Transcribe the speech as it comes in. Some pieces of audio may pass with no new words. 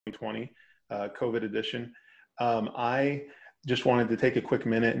2020, COVID edition. I just wanted to take a quick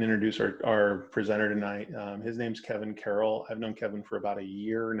minute and introduce our presenter tonight. His name's Kevin Carroll. I've known Kevin for about a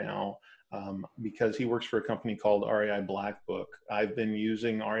year now because he works for a company called REI Blackbook. I've been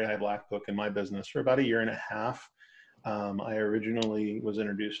using REI Blackbook in my business for about a year and a half. I originally was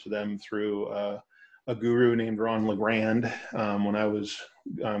introduced to them through a guru named Ron LeGrand when I was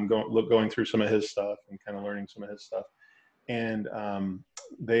going through some of his stuff and kind of learning some of his stuff. And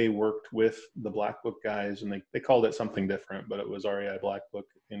they worked with the Blackbook guys, and they called it something different, but it was REI Blackbook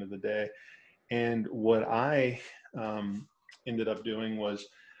at the end of the day. And what I ended up doing was,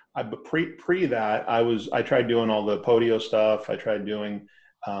 pre that, I tried doing all the Podio stuff. I tried doing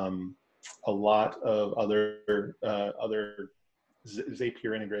a lot of other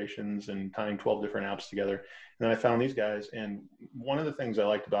Zapier integrations and tying 12 different apps together. And then I found these guys, and one of the things I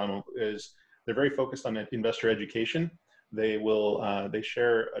liked about them is they're very focused on investor education. They will they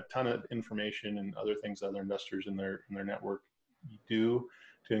share a ton of information and other things that other investors in their network do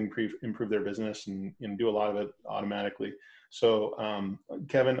to improve their business and do a lot of it automatically. So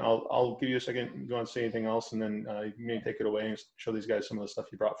Kevin, I'll give you a second. You want to say anything else, and then you may take it away and show these guys some of the stuff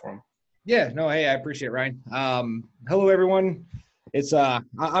you brought for them. Yeah, no, hey, I appreciate it, Ryan. Hello, everyone. It's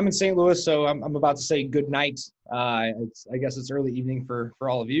I'm in St. Louis, so I'm about to say good night. I guess it's early evening for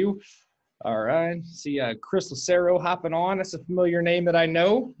all of you. All right. See Chris Lucero hopping on. That's a familiar name that I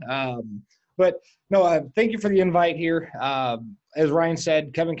know. But no, thank you for the invite here. As Ryan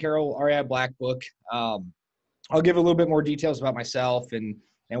said, Kevin Carroll, REI Blackbook. I'll give a little bit more details about myself and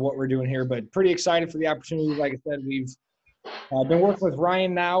what we're doing here, but pretty excited for the opportunity. Like I said, we've been working with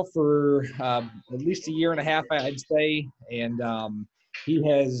Ryan now for at least a year and a half, I'd say. And he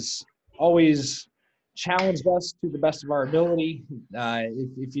has always challenged us to the best of our ability.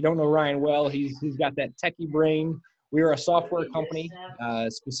 If you don't know Ryan well, he's got that techie brain. We are a software company,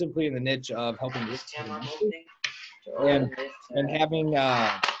 specifically in the niche of helping and having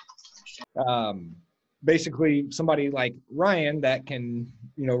basically somebody like Ryan that can,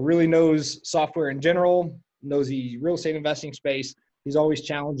 really knows software in general, knows the real estate investing space. He's always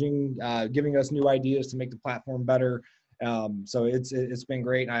challenging, giving us new ideas to make the platform better. So it's been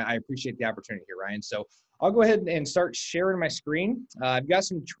great. And I appreciate the opportunity here, Ryan. So I'll go ahead and start sharing my screen. I've got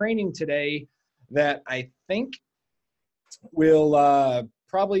some training today that I think will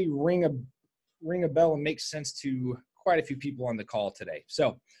probably ring a bell and make sense to quite a few people on the call today.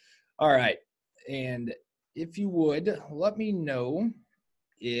 So, all right. And if you would, let me know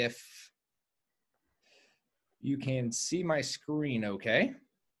if you can see my screen okay.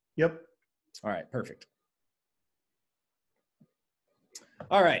 Yep. All right, perfect.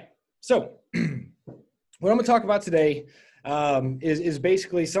 All right, so what I'm gonna talk about today is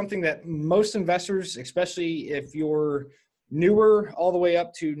basically something that most investors, especially if you're newer all the way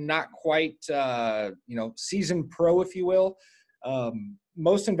up to not quite, seasoned pro, if you will,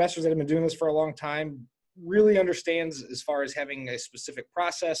 most investors that have been doing this for a long time really understands as far as having a specific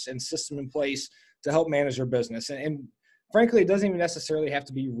process and system in place to help manage their business. And frankly, it doesn't even necessarily have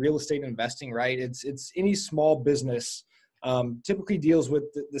to be real estate investing, right? It's any small business typically deals with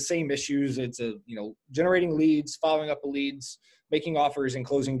the same issues. It's generating leads, following up with leads, making offers and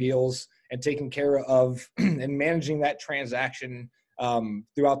closing deals, and taking care of and managing that transaction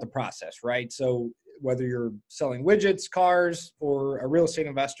throughout the process, right? So whether you're selling widgets, cars, or a real estate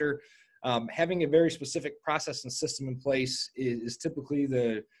investor, having a very specific process and system in place is typically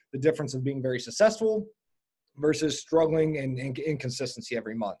the difference of being very successful versus struggling and inconsistency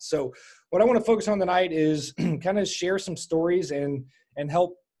every month. So what I want to focus on tonight is kind of share some stories and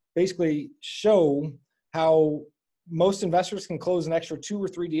help basically show how most investors can close an extra 2 or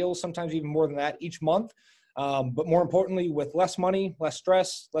 3 deals, sometimes even more than that each month. But more importantly, with less money, less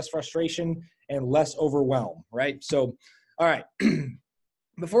stress, less frustration, and less overwhelm, right? So, all right,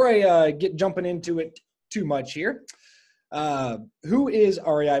 before I get jumping into it too much here, who is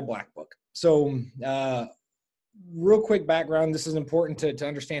REI Blackbook? So, real quick background, this is important to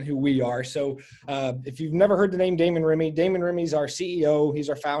understand who we are. So if you've never heard the name Damon Remy's our CEO. He's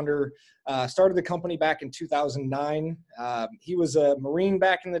our founder, started the company back in 2009. He was a Marine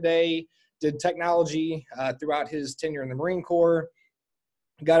back in the day, did technology throughout his tenure in the Marine Corps,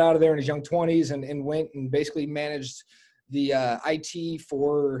 got out of there in his young 20s and went and basically managed the IT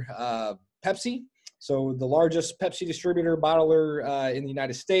for Pepsi. So the largest Pepsi distributor, bottler in the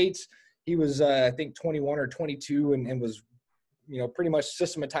United States. He was, I think, 21 or 22 and was, pretty much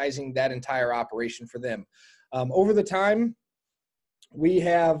systematizing that entire operation for them. Over the time, we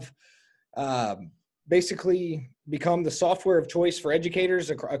have basically become the software of choice for educators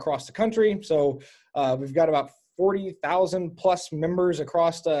across the country. So we've got about 40,000 plus members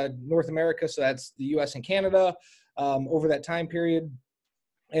across North America. So that's the US and Canada over that time period.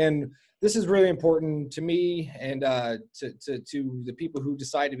 And this is really important to me and to the people who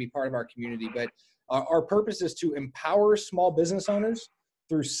decide to be part of our community. But our purpose is to empower small business owners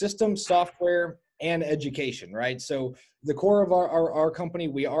through systems, software, and education, right? So the core of our company,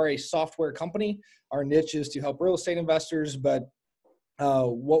 we are a software company. Our niche is to help real estate investors, but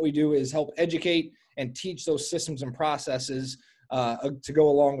what we do is help educate and teach those systems and processes to go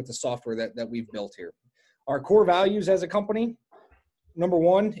along with the software that we've built here. Our core values as a company, number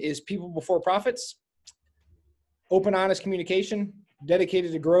one is people before profits, open, honest communication,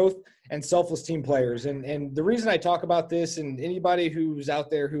 dedicated to growth, and selfless team players. And the reason I talk about this, and anybody who's out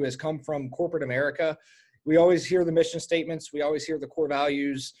there who has come from corporate America, we always hear the mission statements. We always hear the core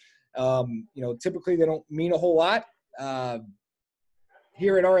values. Typically they don't mean a whole lot.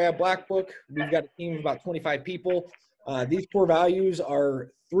 Here at REI Blackbook, we've got a team of about 25 people. These core values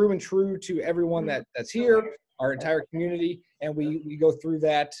are through and true to everyone that's here, our entire community, and we go through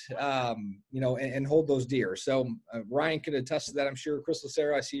that, and hold those dear. So Ryan could attest to that, I'm sure. Crystal,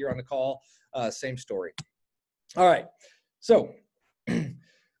 Sarah, I see you're on the call. Same story. All right. So a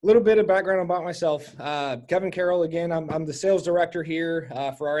little bit of background about myself. Kevin Carroll, again, I'm the sales director here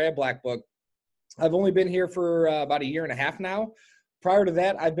for REI Blackbook. I've only been here for about a year and a half now. Prior to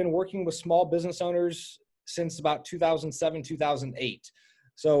that, I've been working with small business owners since about 2007, 2008.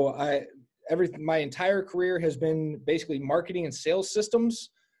 So my entire career has been basically marketing and sales systems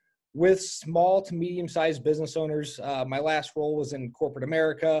with small to medium-sized business owners. My last role was in corporate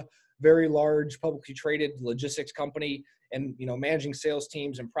America, very large publicly traded logistics company, and managing sales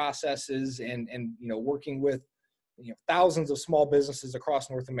teams and processes, and working with thousands of small businesses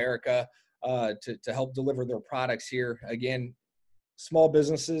across North America to help deliver their products here. Again, small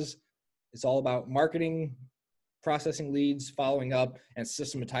businesses, it's all about marketing, processing leads, following up, and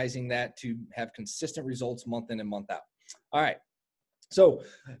systematizing that to have consistent results month in and month out. All right. So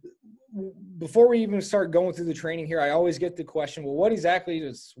before we even start going through the training here, I always get the question, well,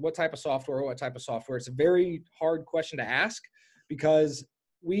 what type of software? It's a very hard question to ask because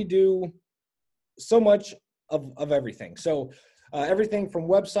we do so much of everything. So everything from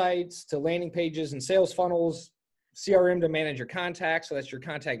websites to landing pages and sales funnels, CRM to manage your contacts. So that's your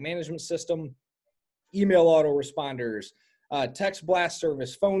contact management system, email autoresponders, text blast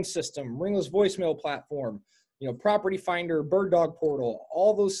service, phone system, ringless voicemail platform, property finder, bird dog portal.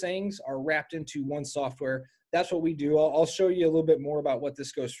 All those things are wrapped into one software. That's what we do. I'll show you a little bit more about what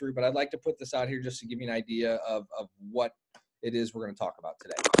this goes through, but I'd like to put this out here just to give you an idea of what it is we're going to talk about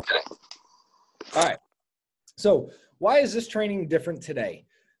today. All right. So why is this training different today?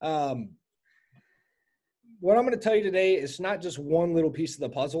 What I'm going to tell you today is not just one little piece of the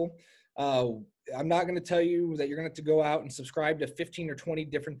puzzle. I'm not going to tell you that you're going to have to go out and subscribe to 15 or 20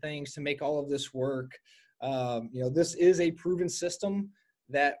 different things to make all of this work. This is a proven system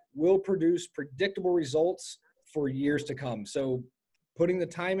that will produce predictable results for years to come. So putting the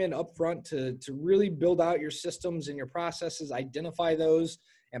time in upfront to really build out your systems and your processes, identify those,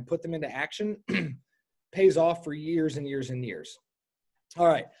 and put them into action pays off for years and years and years. All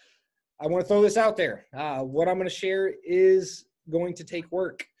right. I want to throw this out there. What I'm going to share is going to take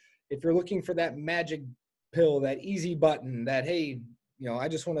work. If you're looking for that magic pill, that easy button, that, hey, I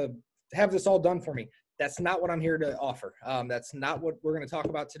just want to have this all done for me. That's not what I'm here to offer. That's not what we're going to talk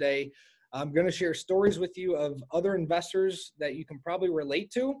about today. I'm going to share stories with you of other investors that you can probably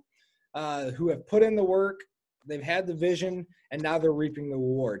relate to, who have put in the work, they've had the vision, and now they're reaping the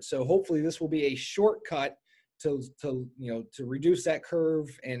rewards. So hopefully this will be a shortcut to reduce that curve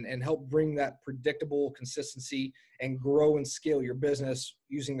and help bring that predictable consistency and grow and scale your business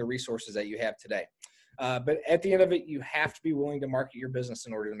using the resources that you have today. But at the end of it, you have to be willing to market your business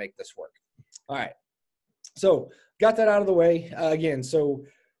in order to make this work. All right. So got that out of the way. Again, so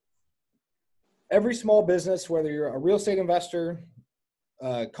every small business, whether you're a real estate investor,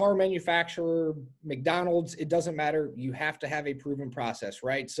 car manufacturer, McDonald's, it doesn't matter. You have to have a proven process,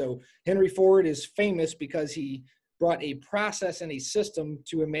 right? So Henry Ford is famous because he brought a process and a system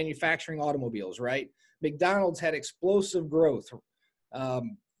to manufacturing automobiles, right? McDonald's had explosive growth,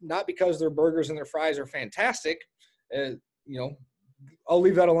 not because their burgers and their fries are fantastic. I'll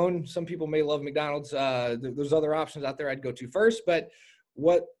leave that alone. Some people may love McDonald's. There's other options out there I'd go to first, but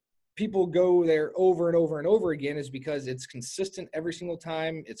what people go there over and over and over again is because it's consistent every single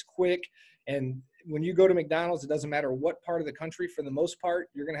time. It's quick. And when you go to McDonald's, it doesn't matter what part of the country, for the most part,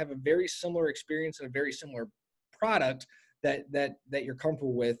 you're going to have a very similar experience and a very similar product that you're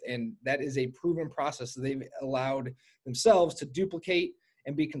comfortable with. And that is a proven process that they've allowed themselves to duplicate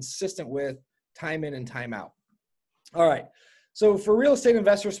and be consistent with time in and time out. All right. So for real estate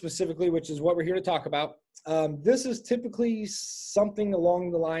investors specifically, which is what we're here to talk about, this is typically something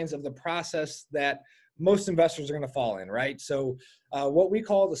along the lines of the process that most investors are going to fall in, right? So what we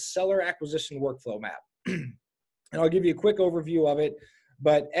call the seller acquisition workflow map. And I'll give you a quick overview of it.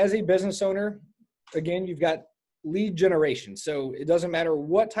 But as a business owner, again, you've got lead generation. So it doesn't matter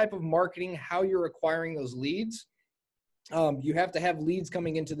what type of marketing, how you're acquiring those leads. You have to have leads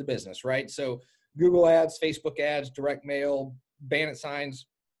coming into the business, right? So Google ads, Facebook ads, direct mail, bandit signs,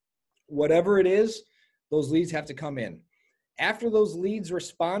 whatever it is, those leads have to come in. After those leads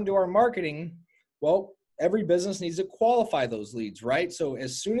respond to our marketing, well, every business needs to qualify those leads, right? So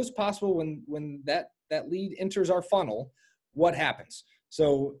as soon as possible, when that lead enters our funnel, what happens?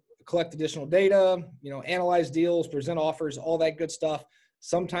 So collect additional data, analyze deals, present offers, all that good stuff.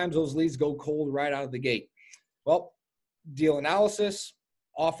 Sometimes those leads go cold right out of the gate. Well, deal analysis,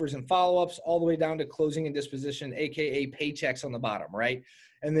 offers and follow-ups, all the way down to closing and disposition, AKA paychecks on the bottom, right?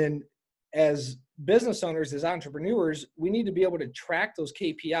 And then as business owners, as entrepreneurs, we need to be able to track those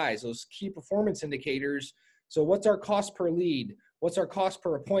KPIs, those key performance indicators. So what's our cost per lead? What's our cost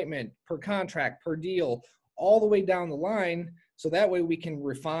per appointment, per contract, per deal, all the way down the line. So that way we can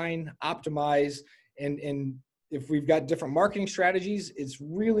refine, optimize, and if we've got different marketing strategies, it's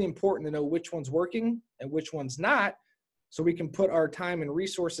really important to know which one's working and which one's not, so we can put our time and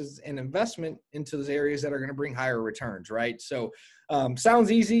resources and investment into those areas that are going to bring higher returns, right? So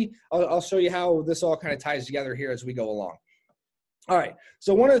sounds easy. I'll show you how this all kind of ties together here as we go along. All right.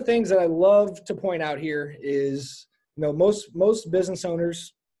 So one of the things that I love to point out here is, most business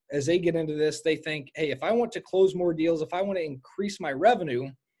owners, as they get into this, they think, hey, if I want to close more deals, if I want to increase my revenue,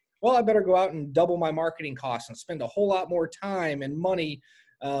 well, I better go out and double my marketing costs and spend a whole lot more time and money,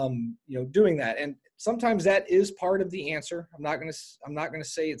 doing that. And sometimes that is part of the answer. I'm not going to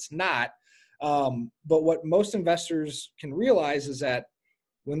say it's not. But what most investors can realize is that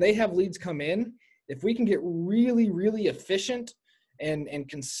when they have leads come in, if we can get really, really efficient and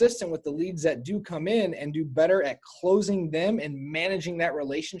consistent with the leads that do come in and do better at closing them and managing that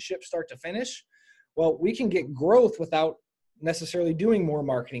relationship start to finish, well, we can get growth without necessarily doing more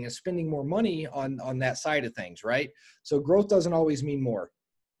marketing and spending more money on that side of things, right? So growth doesn't always mean more.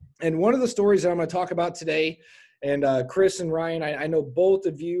 And one of the stories that I'm going to talk about today, and Chris and Ryan, I know both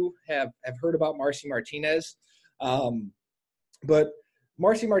of you have heard about Marcy Martinez, but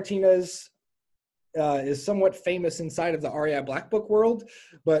Marcy Martinez is somewhat famous inside of the REI Blackbook world.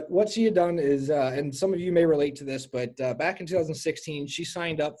 But what she had done is, and some of you may relate to this, but back in 2016, she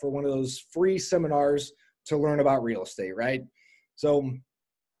signed up for one of those free seminars to learn about real estate, right? So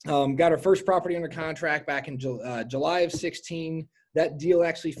got her first property under contract back in July of 16. That deal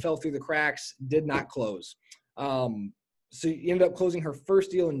actually fell through the cracks, did not close. So you ended up closing her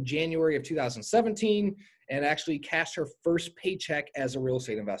first deal in January of 2017 and actually cashed her first paycheck as a real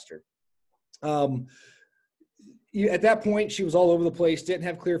estate investor. At that point, she was all over the place, didn't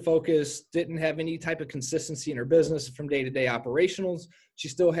have clear focus, didn't have any type of consistency in her business from day-to-day operationals. She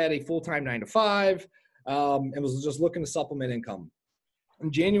still had a full-time 9-to-5 and was just looking to supplement income.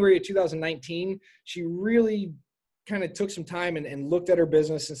 In January of 2019, she really kind of took some time and looked at her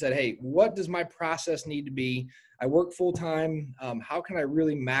business and said, hey, what does my process need to be? I work full-time. How can I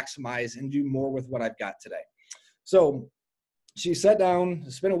really maximize and do more with what I've got today? So she sat down,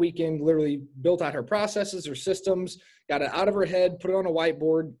 spent a weekend, literally built out her processes, her systems, got it out of her head, put it on a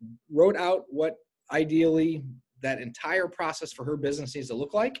whiteboard, wrote out what ideally that entire process for her business needs to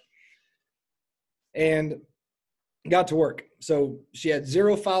look like, and got to work. So she had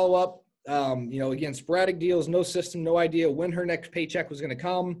zero follow-up, again, sporadic deals, no system, no idea when her next paycheck was going to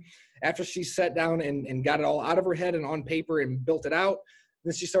come. After she sat down and got it all out of her head and on paper and built it out,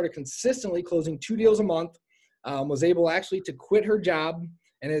 then she started consistently closing 2 deals a month, was able actually to quit her job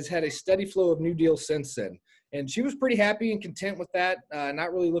and has had a steady flow of new deals since then. And she was pretty happy and content with that,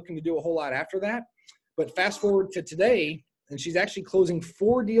 not really looking to do a whole lot after that. But fast forward to today, and she's actually closing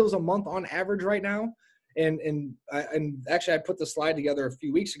 4 deals a month on average right now. And actually, I put the slide together a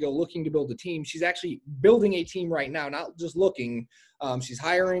few weeks ago looking to build a team. She's actually building a team right now, not just looking. She's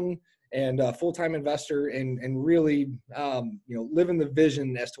hiring and a full-time investor and really, living the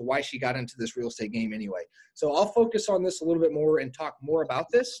vision as to why she got into this real estate game anyway. So I'll focus on this a little bit more and talk more about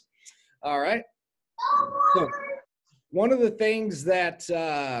this. All right. So one of the things that,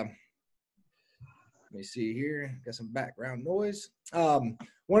 let me see here, got some background noise.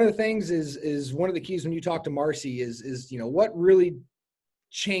 One of the things is one of the keys when you talk to Marcy is what really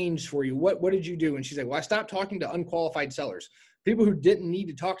changed for you? What did you do? And she's like, well, I stopped talking to unqualified sellers, people who didn't need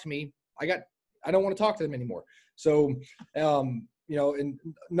to talk to me. I don't want to talk to them anymore. So and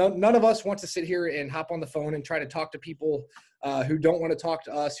none of us want to sit here and hop on the phone and try to talk to people who don't want to talk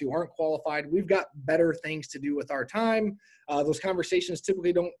to us, who aren't qualified. We've got better things to do with our time. Those conversations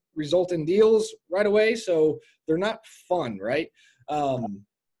typically don't result in deals right away, so they're not fun, right?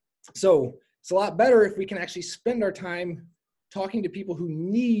 So it's a lot better if we can actually spend our time talking to people who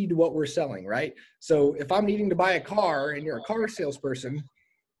need what we're selling, right? So if I'm needing to buy a car and you're a car salesperson,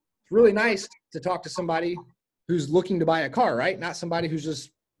 it's really nice to talk to somebody who's looking to buy a car, right? Not somebody who's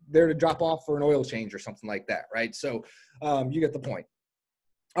just there to drop off for an oil change or something like that, right? So you get the point.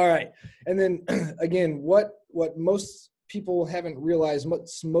 All right. And then again, what most people haven't realized,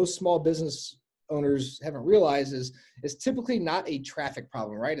 most small business owners haven't realized is typically not a traffic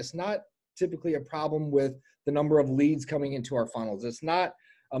problem, right? It's not typically a problem with the number of leads coming into our funnels. It's not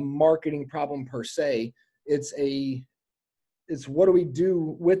a marketing problem per se. It's what do we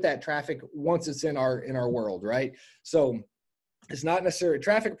do with that traffic once it's in our world, right? So it's not necessarily a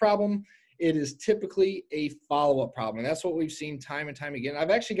traffic problem. It is typically a follow-up problem. And that's what we've seen time and time again.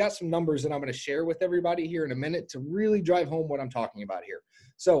 I've actually got some numbers that I'm going to share with everybody here in a minute to really drive home what I'm talking about here.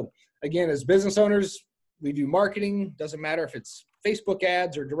 So again, as business owners, we do marketing. Doesn't matter if it's Facebook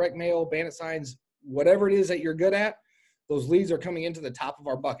ads or direct mail, bandit signs, whatever it is that you're good at, those leads are coming into the top of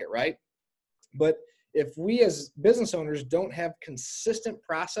our bucket, right? But if we as business owners don't have consistent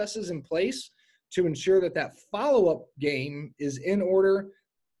processes in place to ensure that follow-up game is in order,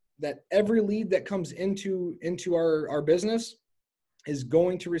 that every lead that comes into our business is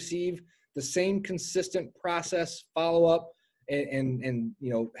going to receive the same consistent process follow-up and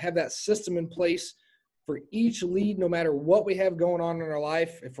have that system in place for each lead, no matter what we have going on in our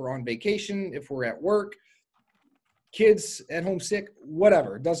life, if we're on vacation, if we're at work, kids at home sick,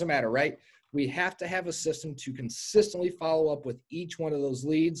 whatever, it doesn't matter, right? We have to have a system to consistently follow up with each one of those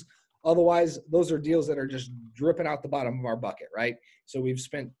leads. Otherwise, those are deals that are just dripping out the bottom of our bucket, right? So we've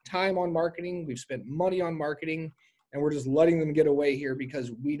spent time on marketing, we've spent money on marketing, and we're just letting them get away here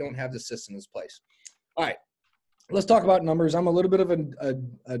because we don't have the system in place. All right, let's talk about numbers. I'm a little bit of a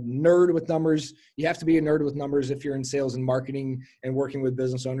nerd with numbers. You have to be a nerd with numbers if you're in sales and marketing and working with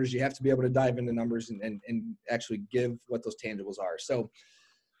business owners. You have to be able to dive into numbers and actually give what those tangibles are. So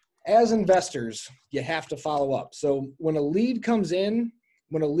as investors, you have to follow up. So when a lead comes in,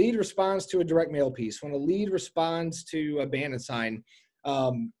 when a lead responds to a direct mail piece, when a lead responds to a bandit sign,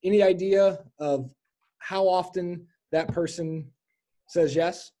 any idea of how often that person says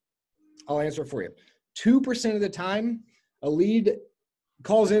yes? I'll answer it for you. 2% of the time, a lead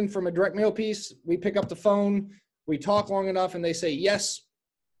calls in from a direct mail piece. We pick up the phone, we talk long enough, and they say, yes,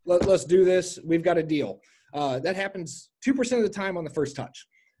 let's do this. We've got a deal. That happens 2% of the time on the first touch.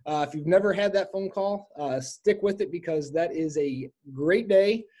 If you've never had that phone call, stick with it because that is a great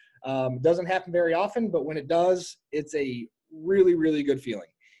day. It doesn't happen very often, but when it does, it's a really, really good feeling.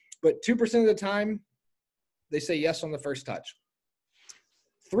 But 2% of the time, they say yes on the first touch.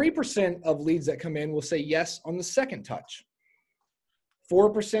 3% of leads that come in will say yes on the second touch.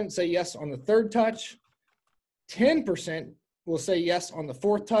 4% say yes on the third touch. 10% will say yes on the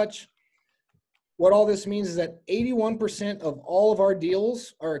fourth touch. What all this means is that 81% of all of our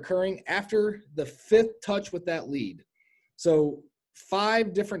deals are occurring after the fifth touch with that lead. So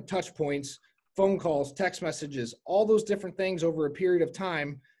 5 different touch points, phone calls, text messages, all those different things over a period of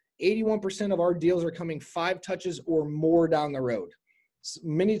time. 81% of our deals are coming 5 touches or more down the road.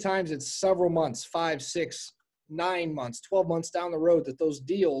 Many times it's several months, 5, 6, 9 months, 12 months down the road that those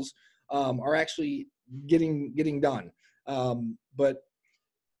deals are actually getting done. But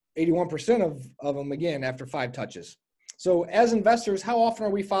 81% of them, again, after 5 touches. So as investors, how often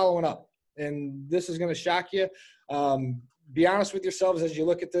are we following up? And this is going to shock you. Be honest with yourselves as you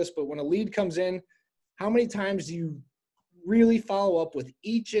look at this, but when a lead comes in, how many times do you really follow up with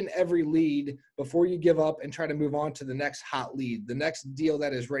each and every lead before you give up and try to move on to the next hot lead, the next deal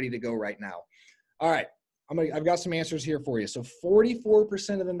that is ready to go right now? All right, I've got some answers here for you. So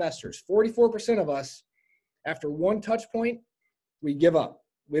 44% of investors, 44% of us, after one touch point, we give up.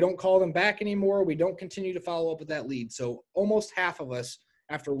 We don't call them back anymore. We don't continue to follow up with that lead. So almost half of us,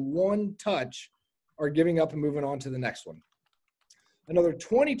 after one touch, are giving up and moving on to the next one. Another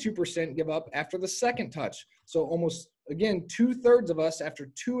 22% give up after the second touch. So almost, again, 2/3 of us,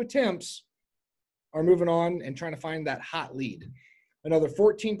 after 2 attempts, are moving on and trying to find that hot lead. Another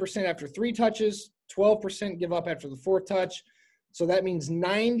 14% after 3 touches, 12% give up after the 4th touch. So that means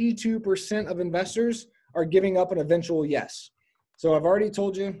 92% of investors are giving up an eventual yes. So I've already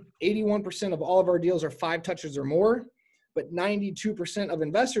told you 81% of all of our deals are 5 touches or more, but 92% of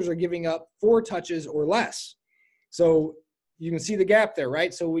investors are giving up 4 touches or less. So you can see the gap there,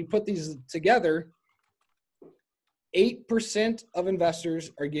 right? So we put these together. 8% of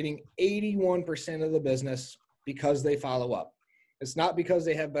investors are getting 81% of the business because they follow up. It's not because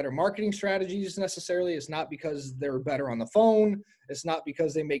they have better marketing strategies necessarily. It's not because they're better on the phone. It's not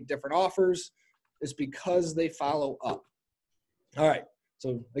because they make different offers. It's because they follow up. All right.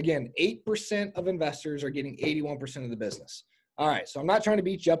 So again, 8% of investors are getting 81% of the business. All right. So I'm not trying to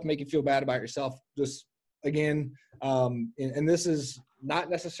beat you up and make you feel bad about yourself. Just again, and this is not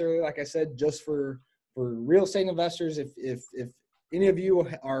necessarily, like I said, just for real estate investors. If any of you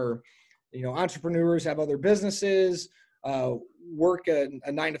are, entrepreneurs, have other businesses, work a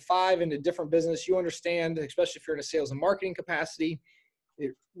 9 to 5 in a different business, you understand, especially if you're in a sales and marketing capacity,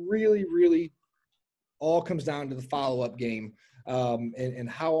 it really, really all comes down to the follow-up game. And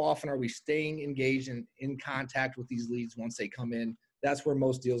how often are we staying engaged and in contact with these leads once they come in? That's where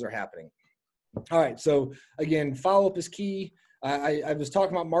most deals are happening. All right. So again, follow-up is key. I was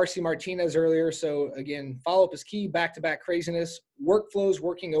talking about Marcy Martinez earlier. So again, follow-up is key, back-to-back craziness, workflows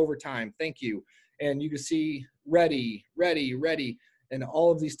working overtime. Thank you. And you can see ready, and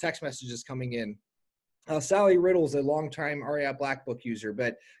all of these text messages coming in. Sally Riddle is a longtime REI Blackbook user,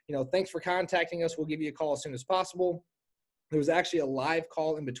 but thanks for contacting us. We'll give you a call as soon as possible. There was actually a live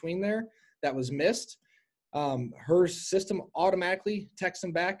call in between there that was missed. Her system automatically texts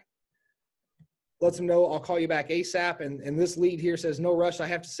them back, lets them know, I'll call you back ASAP. And this lead here says, no rush. I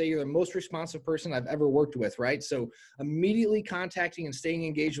have to say you're the most responsive person I've ever worked with, right? So immediately contacting and staying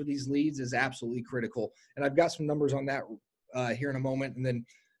engaged with these leads is absolutely critical. And I've got some numbers on that here in a moment. And then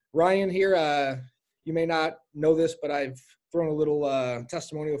Ryan here, you may not know this, but I've thrown a little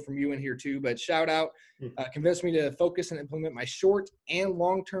testimonial from you in here too, but shout out, convinced me to focus and implement my short and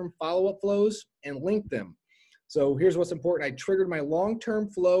long-term follow-up flows and link them. So here's what's important. I triggered my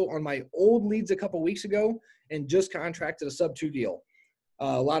long-term flow on my old leads a couple weeks ago and just contracted a sub-2 deal.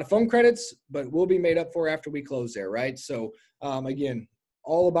 A lot of phone credits, but will be made up for after we close there, right? So again,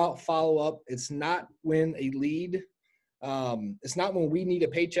 all about follow-up. It's not when a lead, it's not when we need a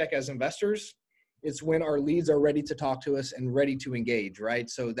paycheck as investors. It's when our leads are ready to talk to us and ready to engage, right?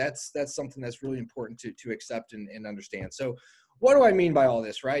 So that's something that's really important to accept and understand. So what do I mean by all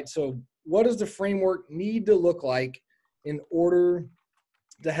this, right? So what does the framework need to look like in order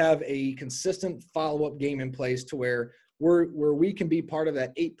to have a consistent follow-up game in place to where we can be part of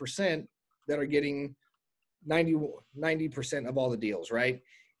that 8% that are getting 90% of all the deals, right?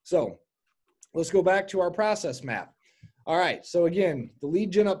 So let's go back to our process map. All right. So again, the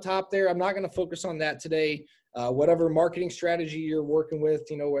lead gen up top there, I'm not going to focus on that today. Whatever marketing strategy you're working with,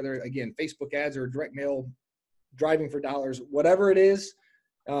 whether again, Facebook ads or direct mail, driving for dollars, whatever it is,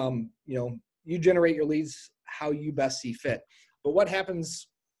 you generate your leads how you best see fit. But what happens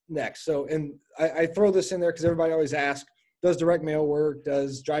next? So, and I throw this in there because everybody always asks, does direct mail work?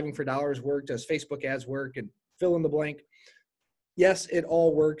 Does driving for dollars work? Does Facebook ads work? And fill in the blank. Yes, it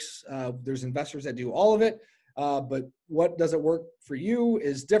all works. There's investors that do all of it. But what does it work for you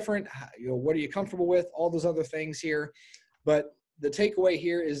is different. What are you comfortable with? All those other things here. But the takeaway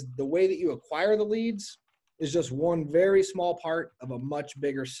here is the way that you acquire the leads is just one very small part of a much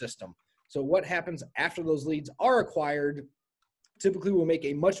bigger system. So what happens after those leads are acquired typically will make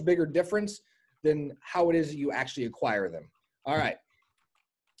a much bigger difference than how it is that you actually acquire them. All right.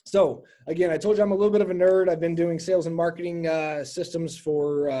 So again, I told you I'm a little bit of a nerd. I've been doing sales and marketing systems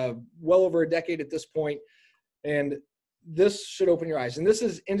for well over a decade at this point. And this should open your eyes. And this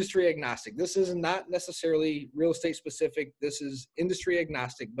is industry agnostic. This is not necessarily real estate specific. This is industry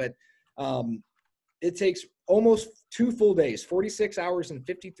agnostic, but it takes almost 2 full days, 46 hours and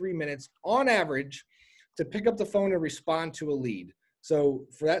 53 minutes on average to pick up the phone and respond to a lead. So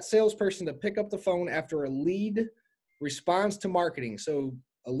for that salesperson to pick up the phone after a lead responds to marketing. So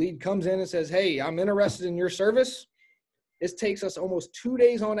a lead comes in and says, hey, I'm interested in your service. It takes us almost 2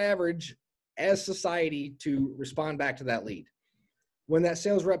 days on average as society to respond back to that lead. When that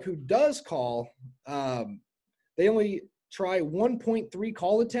sales rep who does call, they only try 1.3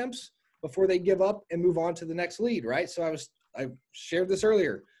 call attempts before they give up and move on to the next lead, right? So I shared this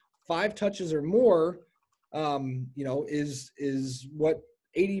earlier. 5 touches or more, is what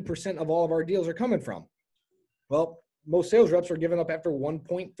 80% of all of our deals are coming from. Well, most sales reps are giving up after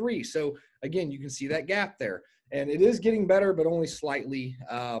 1.3. So again, you can see that gap there. And it is getting better, but only slightly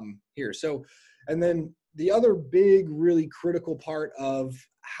here. So, and then the other big, really critical part of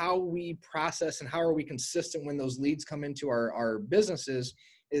how we process and how are we consistent when those leads come into our businesses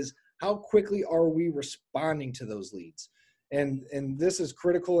is how quickly are we responding to those leads? And this is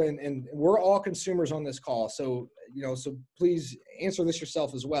critical, and we're all consumers on this call. So, so please answer this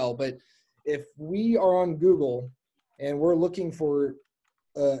yourself as well. But if we are on Google and we're looking for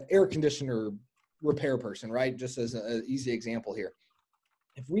air conditioner, repair person, right? Just as an easy example here.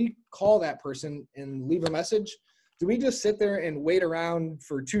 If we call that person and leave a message, do we just sit there and wait around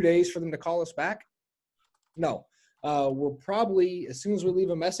for 2 days for them to call us back? No. We're probably, as soon as we leave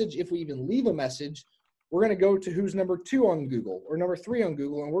a message, if we even leave a message, we're going to go to who's number 2 on Google or number 3 on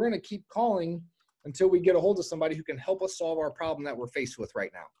Google, and we're going to keep calling until we get a hold of somebody who can help us solve our problem that we're faced with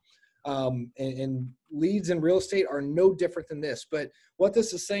right now. And leads in real estate are no different than this. But what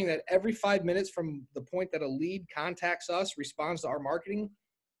this is saying, that every 5 minutes from the point that a lead contacts us, responds to our marketing,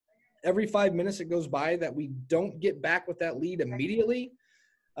 every 5 minutes it goes by that we don't get back with that lead immediately,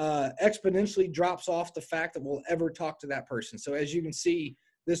 exponentially drops off the fact that we'll ever talk to that person. So as you can see,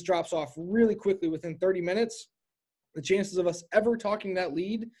 this drops off really quickly within 30 minutes. The chances of us ever talking to that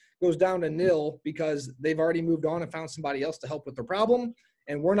lead goes down to nil because they've already moved on and found somebody else to help with their problem.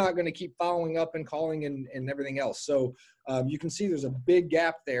 And we're not going to keep following up and calling and everything else. So you can see there's a big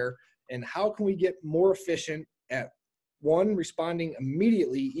gap there. And how can we get more efficient at, one, responding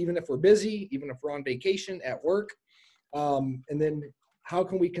immediately, even if we're busy, even if we're on vacation, at work? And then how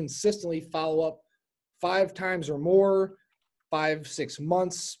can we consistently follow up 5 times or more, 5, 6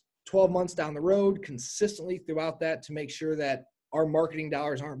 months, 12 months down the road, consistently throughout that, to make sure that our marketing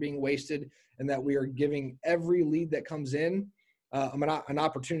dollars aren't being wasted and that we are giving every lead that comes in an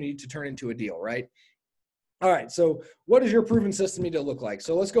opportunity to turn into a deal, right? All right, so what does your proven system need to look like?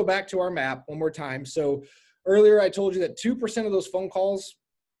 So let's go back to our map one more time. So earlier I told you that 2% of those phone calls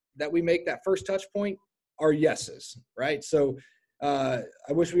that we make, that first touch point, are yeses, right? So I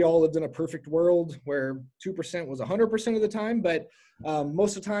wish we all lived in a perfect world where 2% was 100% of the time, but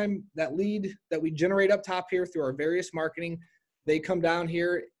most of the time that lead that we generate up top here through our various marketing, they come down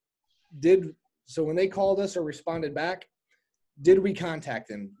here. So when they called us or responded back, did we contact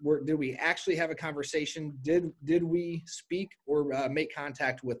them? Did we actually have a conversation? Did we speak or make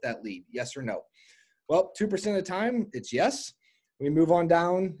contact with that lead? Yes or no? Well, 2% of the time, it's yes. We move on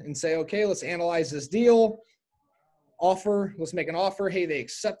down and say, okay, let's analyze this deal. Offer, let's make an offer. Hey, they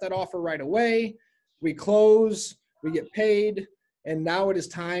accept that offer right away. We close, we get paid, and now it is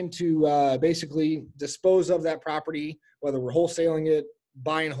time to basically dispose of that property, whether we're wholesaling it,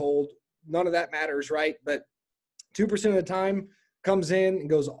 buy and hold, none of that matters, right? But 2% of the time comes in and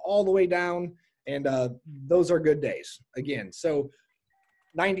goes all the way down, and those are good days. Again, so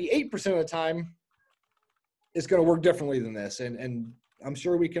 98% of the time, it's going to work differently than this. And I'm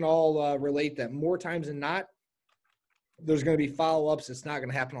sure we can all relate that more times than not, there's going to be follow-ups. It's not going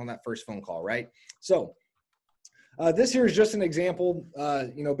to happen on that first phone call, right? So this here is just an example.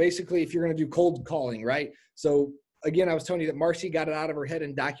 Basically, if you're going to do cold calling, right? So again, I was telling you that Marcy got it out of her head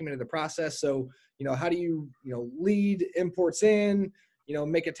and documented the process. So, how do you, lead imports in,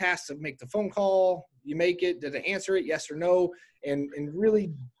 make a task to make the phone call, you make it, did it answer it, yes or no, and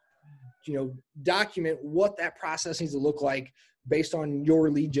really, document what that process needs to look like based on your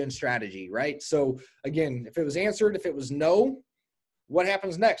lead gen strategy, right? So again, if it was answered, if it was no, what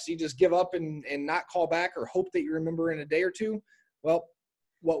happens next? You just give up and not call back or hope that you remember in a day or two? Well,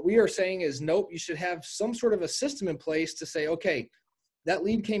 what we are saying is, nope, you should have some sort of a system in place to say, okay, that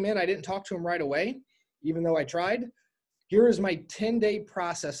lead came in, I didn't talk to him right away, even though I tried. Here is my 10-day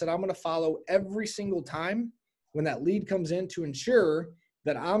process that I'm going to follow every single time when that lead comes in to ensure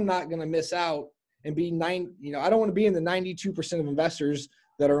that I'm not going to miss out and be I don't want to be in the 92% of investors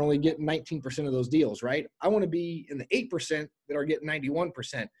that are only getting 19% of those deals, right? I want to be in the 8% that are getting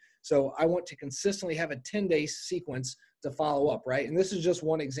 91%. So I want to consistently have a 10-day sequence to follow up, right? And this is just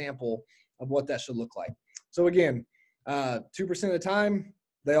one example of what that should look like. So again, 2% of the time,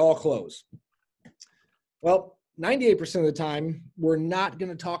 they all close. Well, 98% of the time, we're not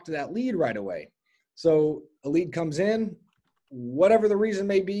going to talk to that lead right away. So a lead comes in, whatever the reason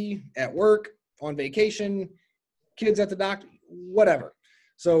may be, at work, on vacation, kids at the doctor, whatever.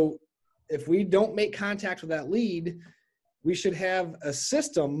 So if we don't make contact with that lead, we should have a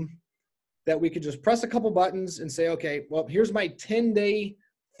system that we could just press a couple buttons and say, okay, well, here's my 10-day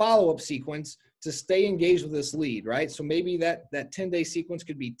follow-up sequence to stay engaged with this lead, right? So maybe that 10-day sequence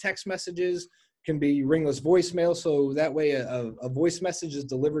could be text messages, can be ringless voicemail. So that way a voice message is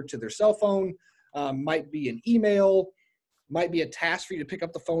delivered to their cell phone, might be an email, might be a task for you to pick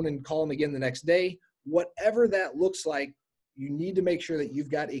up the phone and call them again the next day. Whatever that looks like, you need to make sure that you've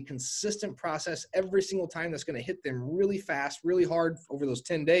got a consistent process every single time that's going to hit them really fast, really hard over those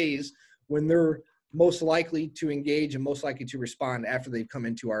 10 days when they're most likely to engage and most likely to respond after they've come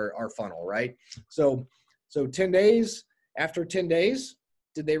into our funnel, right? So 10 days, after 10 days,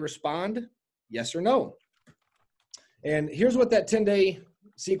 did they respond? Yes or no? And here's what that 10-day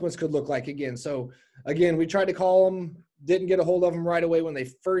sequence could look like again. So again, we tried to call them didn't get a hold of them right away when they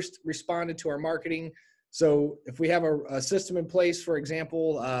first responded to our marketing. So if we have a system in place, for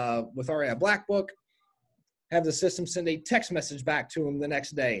example, with REI Blackbook, have the system send a text message back to them the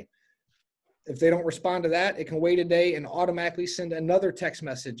next day. If they don't respond to that, it can wait a day and automatically send another text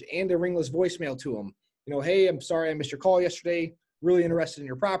message and a ringless voicemail to them. You know, hey, I'm sorry I missed your call yesterday. Really interested in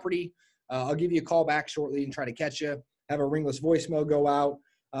your property. I'll give you a call back shortly and try to catch you. Have a ringless voicemail go out.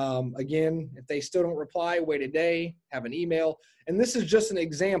 Again, if they still don't reply, wait a day, have an email. And this is just an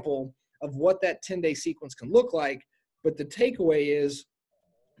example of what that 10-day sequence can look like. But the takeaway is,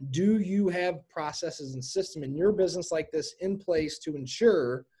 do you have processes and system in your business like this in place to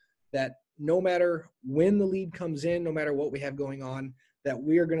ensure that no matter when the lead comes in, no matter what we have going on, that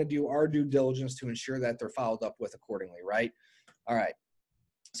we are going to do our due diligence to ensure that they're followed up with accordingly, right? All right.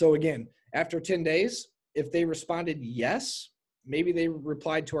 So again, after 10 days, if they responded yes, maybe they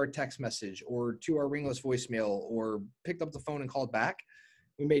replied to our text message or to our ringless voicemail or picked up the phone and called back,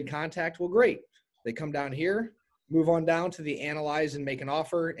 we made contact, well, great. They come down here, move on down to the analyze and make an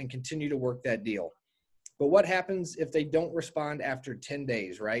offer and continue to work that deal. But what happens if they don't respond after 10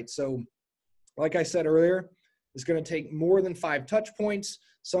 days, right? So like I said earlier, it's going to take more than 5 touch points.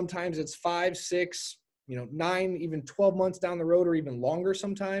 Sometimes it's 5, 6, 9, even 12 months down the road or even longer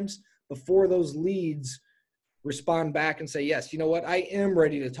sometimes before those leads respond back and say, yes, you know what, I am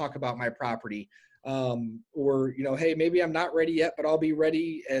ready to talk about my property. Or, hey, maybe I'm not ready yet, but I'll be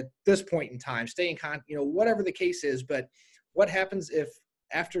ready at this point in time, stay in contact, whatever the case is. But what happens if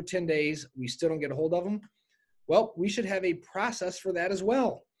after 10 days, we still don't get a hold of them? Well, we should have a process for that as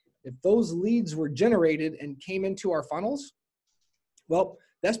well. If those leads were generated and came into our funnels, well,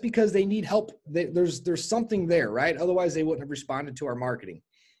 that's because they need help. There's something there, right? Otherwise, they wouldn't have responded to our marketing.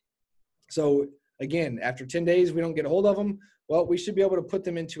 So again, after 10 days, we don't get a hold of them. Well, we should be able to put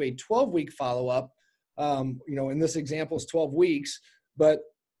them into a 12-week follow-up. In this example, it's 12 weeks. But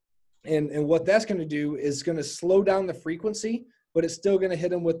and what that's going to do is going to slow down the frequency, but it's still going to hit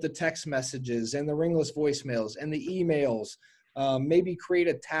them with the text messages and the ringless voicemails and the emails. Maybe create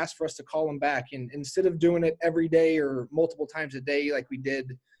a task for us to call them back. And instead of doing it every day or multiple times a day like we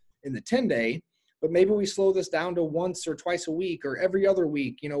did in the 10-day, but maybe we slow this down to once or twice a week or every other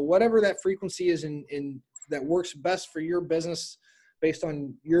week, whatever that frequency is in that works best for your business based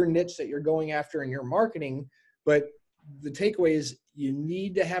on your niche that you're going after in your marketing. But the takeaway is you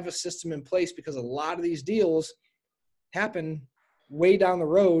need to have a system in place because a lot of these deals happen way down the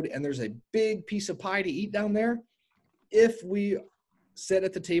road and there's a big piece of pie to eat down there if we sit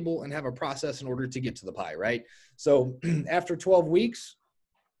at the table and have a process in order to get to the pie, right? So after 12 weeks,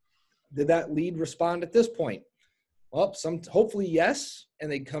 did that lead respond at this point? Well, hopefully yes, and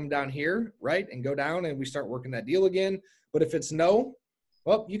they come down here, right, and go down and we start working that deal again. But if it's no,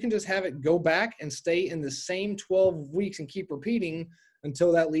 well, you can just have it go back and stay in the same 12 weeks and keep repeating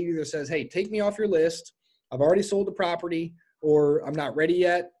until that lead either says, hey, take me off your list. I've already sold the property, or I'm not ready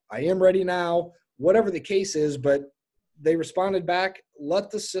yet. I am ready now, whatever the case is, but they responded back. Let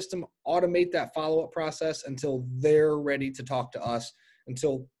the system automate that follow-up process until they're ready to talk to us,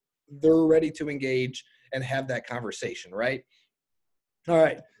 until they're ready to engage and have that conversation, right? All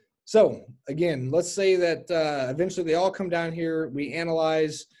right. So again, let's say that eventually they all come down here, we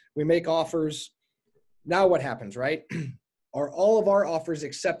analyze, we make offers. Now what happens, right? Are all of our offers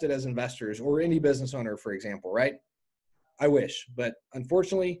accepted as investors or any business owner, for example, right? I wish, but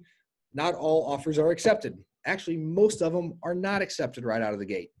unfortunately, not all offers are accepted. Actually, most of them are not accepted right out of the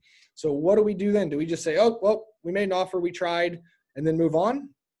gate. So what do we do then? Do we just say, oh, well, we made an offer, we tried, and then move on?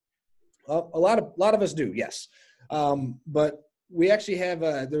 Well, a lot of us do, yes. But we actually have,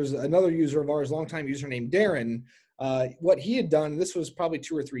 there's another user of ours, longtime user named Darren. What he had done, this was probably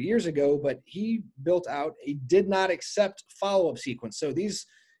 2 or 3 years ago, but he built out a did not accept follow-up sequence. So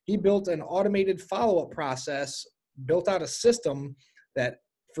he built an automated follow-up process, built out a system that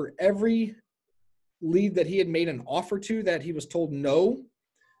for every lead that he had made an offer to that he was told no,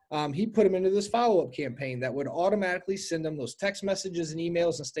 he put him into this follow-up campaign that would automatically send them those text messages and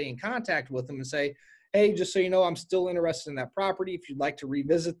emails and stay in contact with them and say, hey, just so you know, I'm still interested in that property. If you'd like to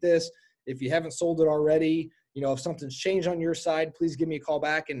revisit this, if you haven't sold it already, if something's changed on your side, please give me a call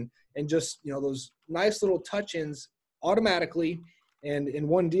back. And just, those nice little touch-ins automatically. And in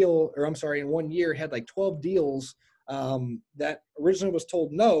one year had like 12 deals that originally was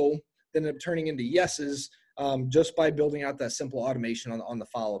told no, then ended up turning into yeses, just by building out that simple automation on the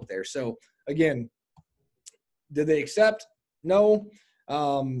follow-up there. So again, did they accept? No.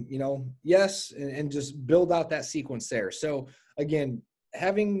 Yes, and just build out that sequence there. So again,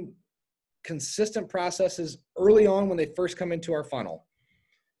 having consistent processes early on when they first come into our funnel.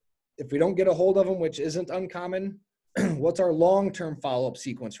 If we don't get a hold of them, which isn't uncommon, what's our long-term follow-up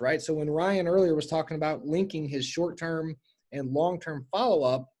sequence, right? So when Ryan earlier was talking about linking his short-term and long-term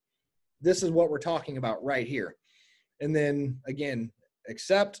follow-up, this is what we're talking about right here. And then again,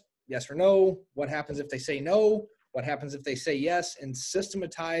 accept, yes or no. What happens if they say no? What happens if they say yes? And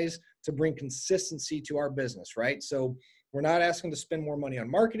systematize to bring consistency to our business, right? So we're not asking to spend more money on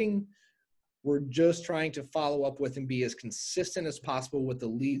marketing. We're just trying to follow up with and be as consistent as possible with the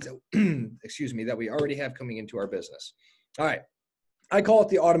leads, excuse me, that we already have coming into our business. All right. I call it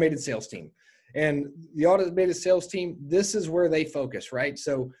the automated sales team. And the automated sales team, this is where they focus, right?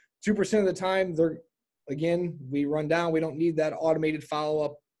 So 2% of the time, we run down. We don't need that automated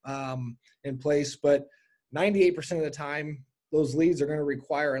follow-up in place, but 98% of the time, those leads are going to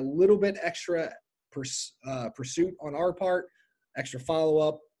require a little bit extra pursuit on our part, extra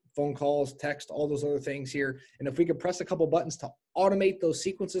follow-up, phone calls, text, all those other things here. And if we could press a couple buttons to automate those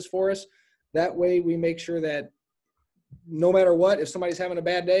sequences for us, that way we make sure that no matter what, if somebody's having a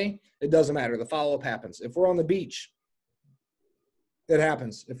bad day, it doesn't matter. The follow-up happens. If we're on the beach, it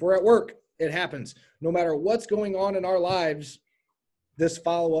happens. If we're at work, it happens. No matter what's going on in our lives, this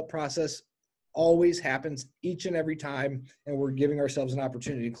follow-up process always happens each and every time, and we're giving ourselves an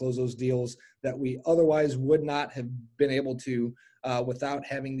opportunity to close those deals that we otherwise would not have been able to without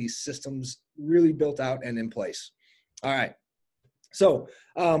having these systems really built out and in place. All right. So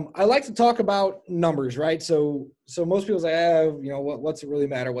I like to talk about numbers, right? So most people say, what's it really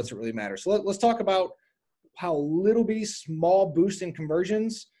matter? What's it really matter? So let's talk about how little bitty small boost in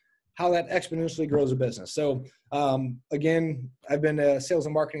conversions, how that exponentially grows a business. So again, I've been a sales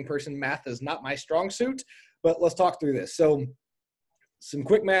and marketing person. Math is not my strong suit, but let's talk through this. So some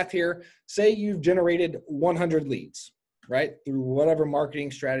quick math here. Say you've generated 100 leads, right? Through whatever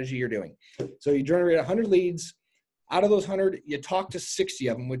marketing strategy you're doing. So you generate 100 leads. Out of those 100, you talk to 60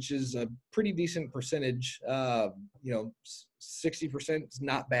 of them, which is a pretty decent percentage. 60% is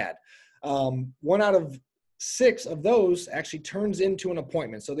not bad. 1 out of 6 of those actually turns into an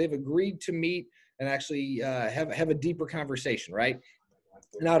appointment. So they've agreed to meet and actually have a deeper conversation, right?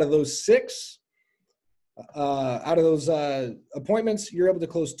 And out of those 6, appointments, you're able to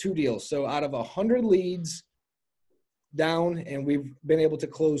close 2 deals. So out of 100 leads down, and we've been able to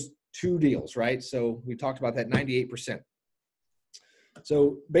close 2 deals, right? So we talked about that 98%.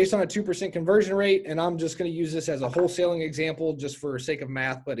 So based on a 2% conversion rate, and I'm just going to use this as a wholesaling example just for sake of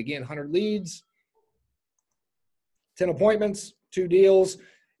math, but again, 100 leads, 10 appointments, 2 deals.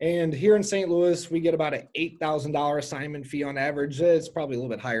 And here in St. Louis, we get about an $8,000 assignment fee on average. It's probably a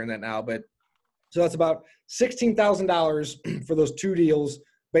little bit higher than that now, but so that's about $16,000 for those 2 deals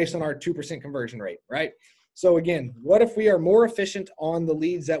based on our 2% conversion rate, right? So again, what if we are more efficient on the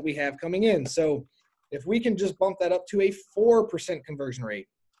leads that we have coming in? So if we can just bump that up to a 4% conversion rate,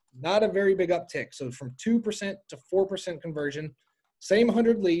 not a very big uptick. So from 2% to 4% conversion, same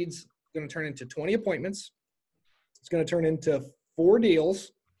 100 leads, going to turn into 20 appointments. It's going to turn into 4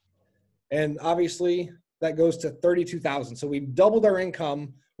 deals. And obviously that goes to 32,000. So we've doubled our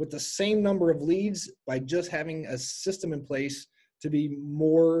income with the same number of leads by just having a system in place to be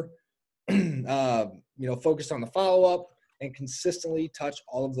more focused on the follow-up and consistently touch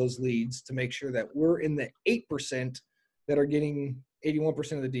all of those leads to make sure that we're in the 8% that are getting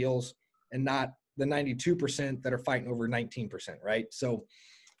 81% of the deals and not the 92% that are fighting over 19%, right? So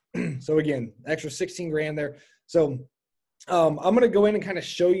again, extra 16 grand there. So I'm going to go in and kind of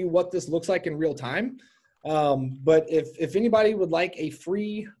show you what this looks like in real time. But if anybody would like a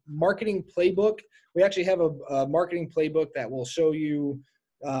free marketing playbook, we actually have a marketing playbook that will show you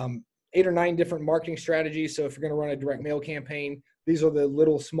 8 or 9 different marketing strategies. So if you're going to run a direct mail campaign, these are the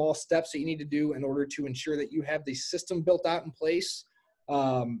little small steps that you need to do in order to ensure that you have the system built out in place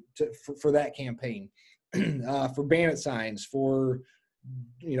for that campaign, for bandit signs, for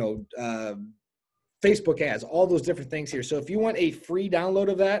Facebook ads, all those different things here. So if you want a free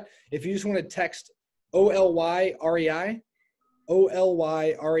download of that, if you just want to text OlyREI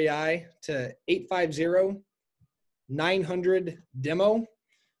to 850-900-DEMO.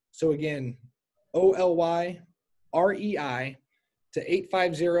 So again, OlyREI to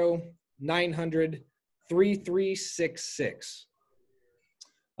 850-900-3366.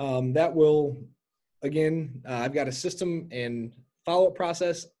 That will, again, I've got a system and follow-up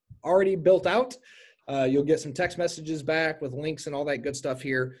process already built out. You'll get some text messages back with links and all that good stuff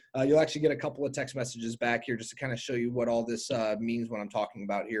here. You'll actually get a couple of text messages back here just to kind of show you what all this means when I'm talking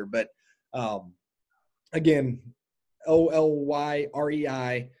about here. But again,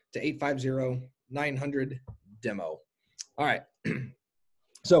 OlyREI to 850-900-DEMO. All right.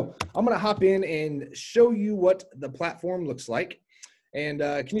 So I'm going to hop in and show you what the platform looks like. And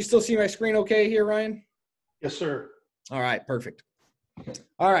can you still see my screen okay here, Ryan? Yes, sir. All right, perfect.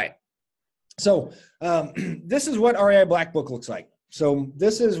 All right. So this is what REI Blackbook looks like. So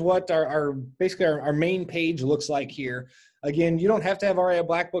this is what basically our main page looks like here. Again, you don't have to have REI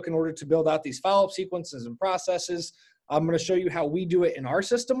Blackbook in order to build out these follow-up sequences and processes. I'm going to show you how we do it in our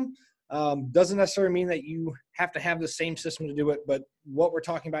system. Doesn't necessarily mean that you have to have the same system to do it, but what we're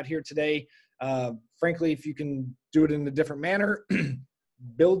talking about here today, frankly, if you can do it in a different manner,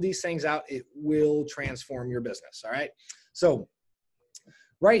 build these things out, it will transform your business. All right. So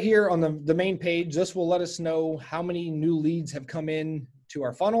right here on the main page, this will let us know how many new leads have come in to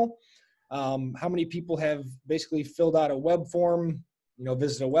our funnel, how many people have basically filled out a web form,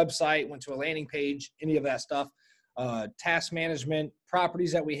 visited a website, went to a landing page, any of that stuff, task management,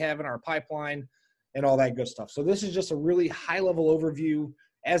 properties that we have in our pipeline, and all that good stuff. So this is just a really high-level overview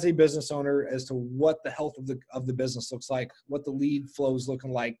as a business owner as to what the health of the business looks like, what the lead flow is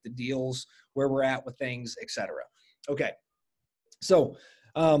looking like, the deals, where we're at with things, etc. Okay, so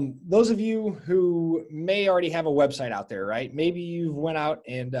those of you who may already have a website out there, right? Maybe you've went out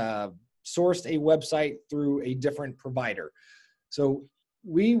and sourced a website through a different provider. So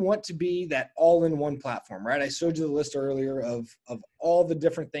we want to be that all-in-one platform, right? I showed you the list earlier of all the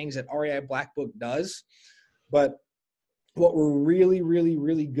different things that REI Blackbook does, but what we're really, really,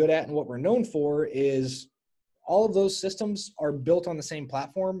 really good at and what we're known for is all of those systems are built on the same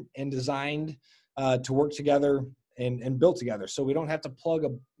platform and designed to work together and built together. So we don't have to plug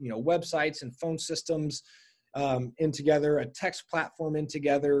websites and phone systems in together, a text platform in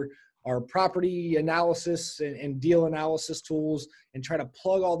together, our property analysis and deal analysis tools, and try to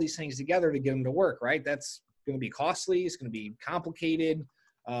plug all these things together to get them to work, right? That's going to be costly. It's going to be complicated.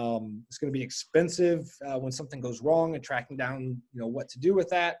 It's going to be expensive when something goes wrong and tracking down, what to do with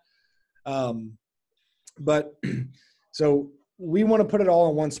that. But so we want to put it all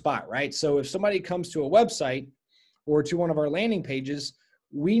in one spot, right? So if somebody comes to a website or to one of our landing pages,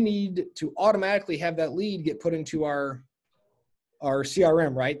 we need to automatically have that lead get put into our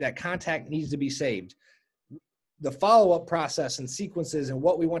CRM, right? That contact needs to be saved. The follow-up process and sequences and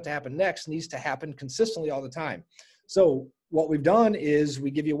what we want to happen next needs to happen consistently all the time. So what we've done is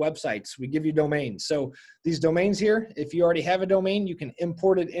we give you websites, we give you domains. So these domains here, if you already have a domain, you can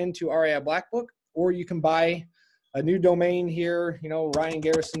import it into REI Blackbook, or you can buy a new domain here, Ryan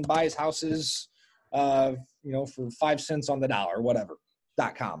Garrison buys houses, for 5 cents on the dollar, whatever,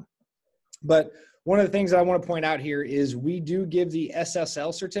 .com. But one of the things that I want to point out here is we do give the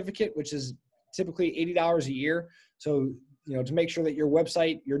SSL certificate, which is typically $80 a year. So, to make sure that your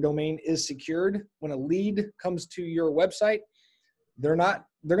website, your domain is secured. When a lead comes to your website, they're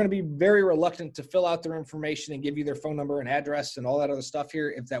going to be very reluctant to fill out their information and give you their phone number and address and all that other stuff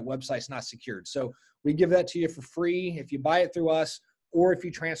here if that website's not secured. So we give that to you for free if you buy it through us, or if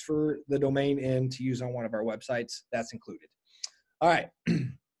you transfer the domain in to use on one of our websites, that's included. All right.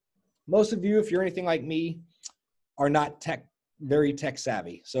 Most of you, if you're anything like me, are not very tech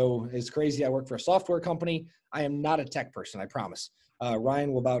savvy. So it's crazy. I work for a software company. I am not a tech person, I promise.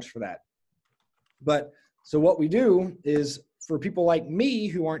 Ryan will vouch for that. But so what we do is for people like me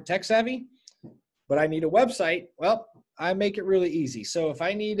who aren't tech savvy, but I need a website, well, I make it really easy. So if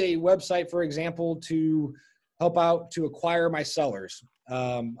I need a website, for example, to help out to acquire my sellers,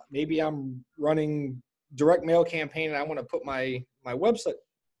 maybe I'm running direct mail campaign and I want to put my website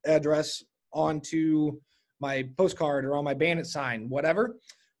address onto my postcard or on my bandit sign, whatever.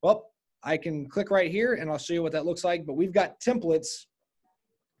 Well, I can click right here and I'll show you what that looks like. But we've got templates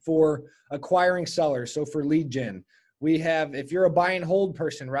for acquiring sellers. So for lead gen, we have, if you're a buy and hold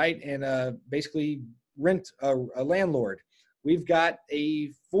person, right, and basically rent a landlord, we've got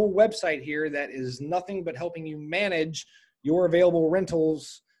a full website here that is nothing but helping you manage your available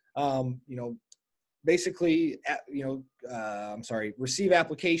rentals, basically, receive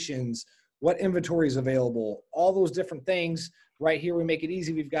applications, what inventory is available, all those different things. Right here, we make it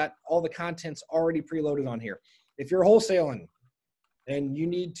easy. We've got all the contents already preloaded on here. If you're wholesaling and you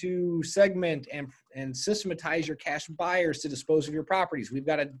need to segment and systematize your cash buyers to dispose of your properties, we've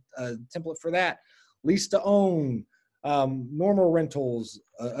got a template for that. Lease to own, normal rentals,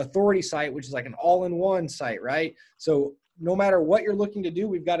 authority site, which is like an all-in-one site, right? So no matter what you're looking to do,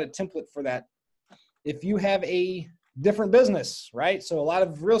 we've got a template for that. If you have a different business, right? So a lot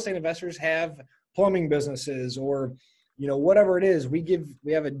of real estate investors have plumbing businesses or, whatever it is, we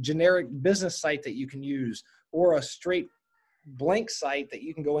have a generic business site that you can use, or a straight blank site that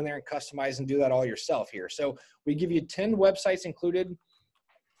you can go in there and customize and do that all yourself here. So we give you 10 websites included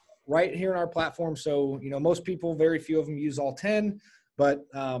right here in our platform. So, most people, very few of them use all 10, but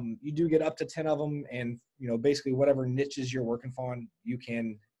you do get up to 10 of them. And, basically whatever niches you're working on, you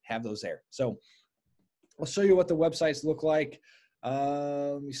can have those there. So I'll show you what the websites look like.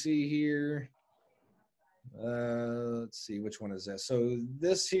 Let me see here. Let's see, which one is this? So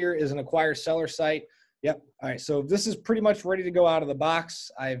this here is an acquire seller site. Yep. All right. So this is pretty much ready to go out of the box.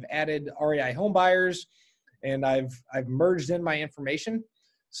 I've added REI home buyers, and I've merged in my information.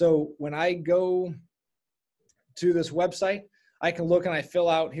 So when I go to this website, I can look and I fill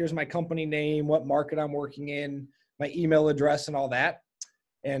out, here's my company name, what market I'm working in, my email address and all that.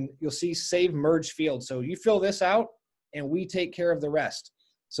 And you'll see save merge field. So you fill this out and we take care of the rest.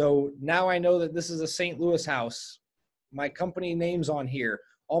 So now I know that this is a St. Louis house. My company name's on here,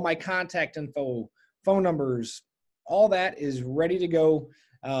 all my contact info, phone numbers, all that is ready to go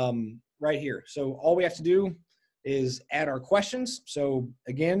right here. So all we have to do is add our questions. So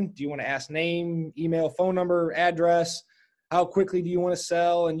again, do you want to ask name, email, phone number, address? How quickly do you want to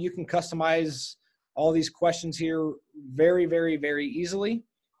sell? And you can customize all these questions here very, very, very easily.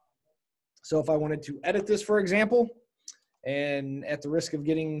 So if I wanted to edit this, for example, and at the risk of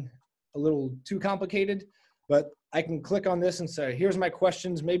getting a little too complicated, but I can click on this and say, here's my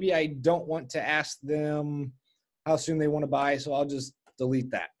questions. Maybe I don't want to ask them how soon they want to buy, so I'll just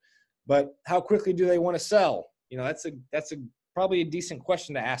delete that. But how quickly do they want to sell? You know, that's probably a decent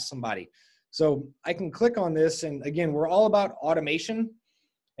question to ask somebody. So I can click on this, and again, we're all about automation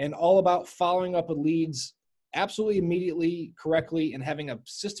and all about following up with leads absolutely immediately, correctly, and having a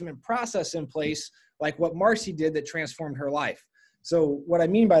system and process in place like what Marcy did that transformed her life. So what I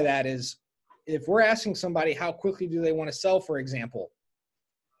mean by that is, if we're asking somebody how quickly do they want to sell, for example,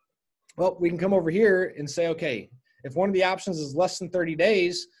 well, we can come over here and say, okay, if one of the options is less than 30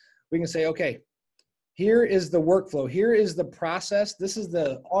 days, we can say, okay, here is the workflow. Here is the process. This is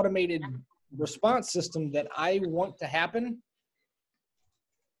the automated response system that I want to happen.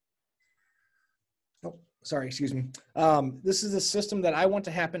 Oh, sorry, excuse me. This is the system that I want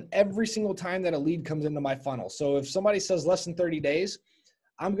to happen every single time that a lead comes into my funnel. So if somebody says less than 30 days,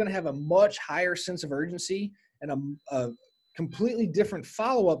 I'm going to have a much higher sense of urgency and a completely different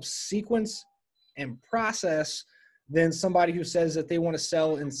follow-up sequence and process than somebody who says that they want to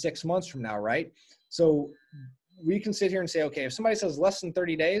sell in 6 months from now, right? So we can sit here and say, okay, if somebody says less than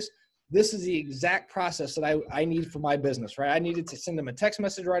 30 days, this is the exact process that I need for my business, right? I needed to send them a text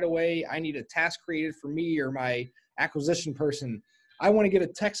message right away. I need a task created for me or my acquisition person. I want to get a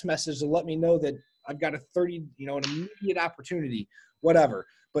text message to let me know that I've got an immediate opportunity, whatever.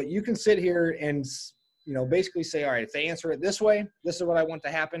 But you can sit here and, basically say, all right, if they answer it this way, this is what I want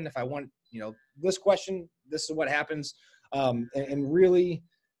to happen. If I want, this question, this is what happens, and really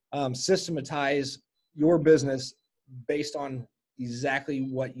systematize your business based on exactly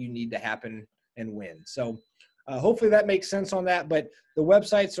what you need to happen and when. So hopefully that makes sense on that. But the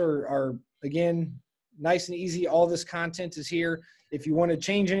websites are again, nice and easy. All this content is here. If you want to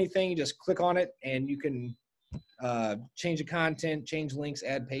change anything, just click on it and you can change the content, change links,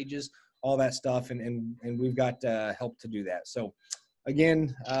 add pages, all that stuff. And we've got help to do that. So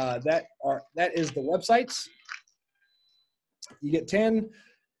again, that is the websites. You get 10.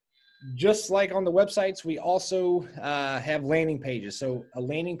 Just like on the websites, we also have landing pages. So a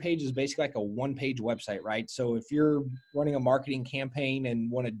landing page is basically like a one-page website, right? So if you're running a marketing campaign and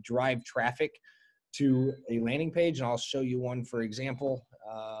want to drive traffic to a landing page, and I'll show you one for example.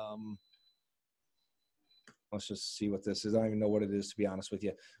 Let's just see what this is. I don't even know what it is, to be honest with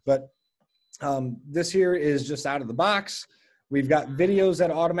you. But this here is just out of the box. We've got videos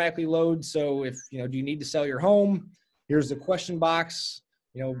that automatically load. So if, do you need to sell your home? Here's the question box,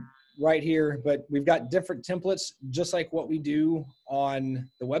 right here. But we've got different templates, just like what we do on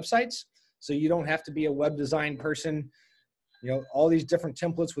the websites. So you don't have to be a web design person. All these different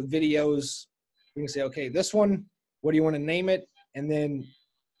templates with videos. We can say, okay, this one, what do you want to name it? And then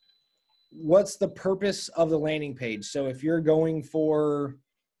what's the purpose of the landing page? So if you're going for,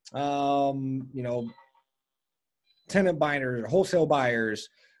 tenant buyers, wholesale buyers,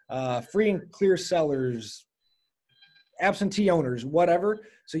 free and clear sellers, absentee owners, whatever.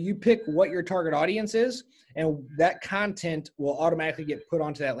 So you pick what your target audience is, and that content will automatically get put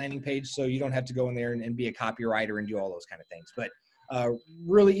onto that landing page. So you don't have to go in there and be a copywriter and do all those kind of things. But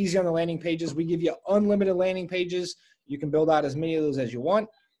really easy on the landing pages. We give you unlimited landing pages. You can build out as many of those as you want.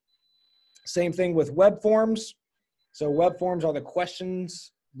 Same thing with web forms. So web forms are the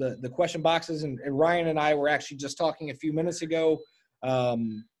questions, the question boxes. And Ryan and I were actually just talking a few minutes ago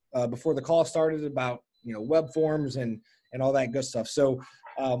before the call started about, web forms and all that good stuff. So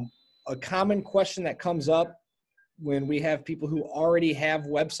a common question that comes up when we have people who already have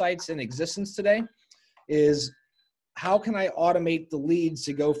websites in existence today is, how can I automate the leads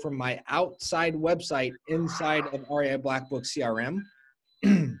to go from my outside website inside of REI Blackbook CRM?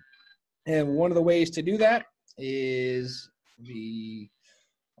 And one of the ways to do that is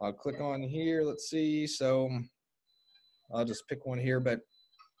I'll click on here. Let's see. So I'll just pick one here, but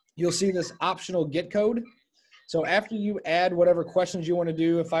you'll see this optional get code. So after you add whatever questions you want to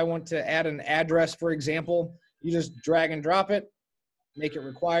do, if I want to add an address, for example, you just drag and drop it, make it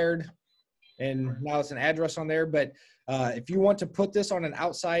required, and now it's an address on there. But if you want to put this on an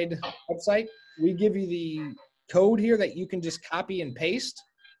outside website, we give you the code here that you can just copy and paste,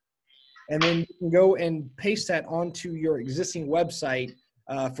 and then you can go and paste that onto your existing website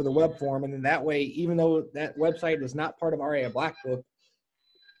for the web form. And then that way, even though that website is not part of REI Blackbook,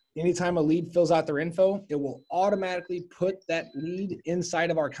 anytime a lead fills out their info, it will automatically put that lead inside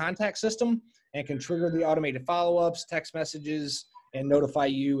of our contact system and can trigger the automated follow-ups, text messages, and notify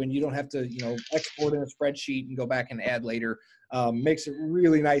you. And you don't have to, export in a spreadsheet and go back and add later. Makes it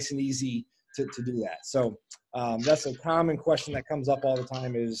really nice and easy to do that. So that's a common question that comes up all the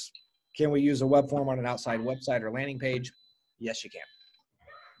time is, can we use a web form on an outside website or landing page? Yes, you can.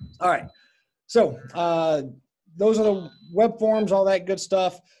 All right. So those are the web forms, all that good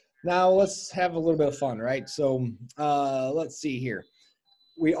stuff. Now let's have a little bit of fun, right? So let's see here.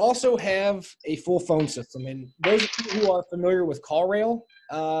 We also have a full phone system. And those of you who are familiar with CallRail,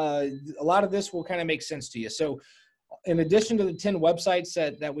 a lot of this will kind of make sense to you. So in addition to the 10 websites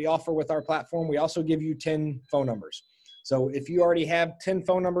that we offer with our platform, we also give you 10 phone numbers. So if you already have 10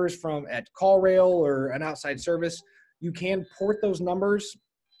 phone numbers at CallRail or an outside service, you can port those numbers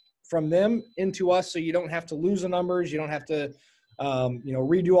from them into us, so you don't have to lose the numbers. You don't have to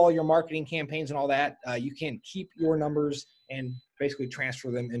redo all your marketing campaigns and all that. You can keep your numbers and basically transfer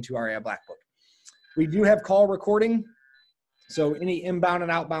them into REI Blackbook. We do have call recording. So any inbound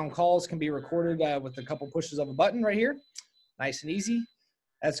and outbound calls can be recorded with a couple pushes of a button right here. Nice and easy.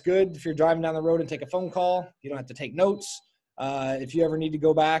 That's good if you're driving down the road and take a phone call. You don't have to take notes. If you ever need to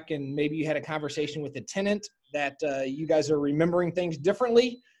go back and maybe you had a conversation with a tenant that you guys are remembering things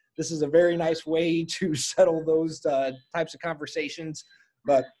differently, this is a very nice way to settle those types of conversations,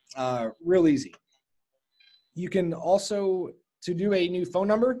 but real easy. You can also, to do a new phone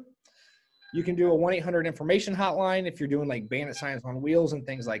number, you can do a 1-800 information hotline if you're doing like bandit signs on wheels and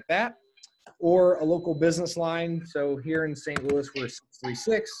things like that, or a local business line. So here in St. Louis, we're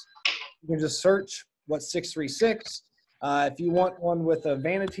 636. You can just search what's 636. If you want one with a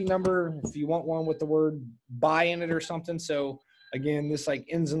vanity number, if you want one with the word buy in it or something. So again, this like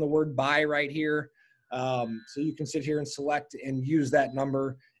ends in the word buy right here. So you can sit here and select and use that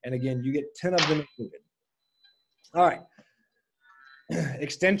number. And again, you get 10 of them included. All right.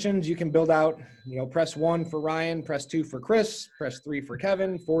 Extensions, you can build out, press 1 for Ryan, press 2 for Chris, press 3 for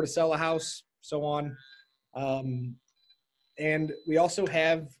Kevin, 4 to sell a house, so on. And we also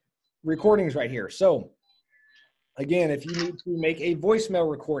have recordings right here. So again, if you need to make a voicemail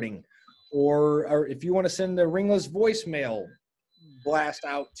recording, or if you want to send a ringless voicemail blast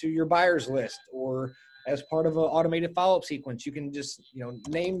out to your buyers list, or as part of an automated follow-up sequence, you can just,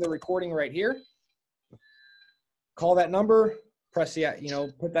 name the recording right here, call that number, press the,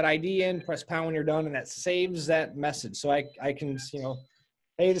 put that ID in, press pound when you're done, and that saves that message. So I can,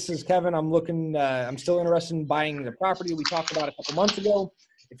 hey, this is Kevin. I'm looking, I'm still interested in buying the property we talked about a couple months ago.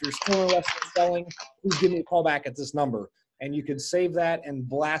 If you're still interested in selling, please give me a call back at this number. And you could save that and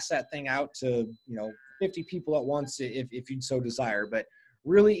blast that thing out to, 50 people at once if you'd so desire. But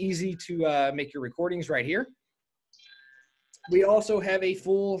really easy to make your recordings right here. We also have a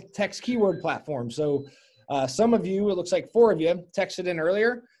full text keyword platform. So some of you, it looks like 4 of you, texted in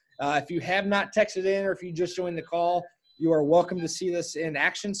earlier. If you have not texted in, or if you just joined the call, you are welcome to see this in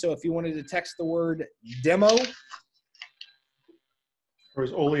action. So if you wanted to text the word demo. Or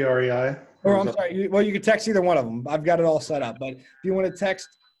is OlyREI? Or I'm sorry, well, you could text either one of them. I've got it all set up. But if you want to text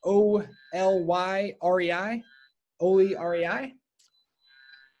OlyREI, OlyREI,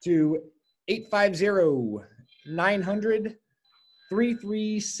 to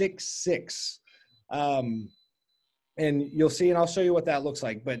 850-900-3366. And you'll see, and I'll show you what that looks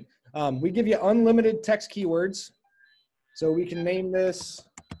like. But we give you unlimited text keywords. So we can name this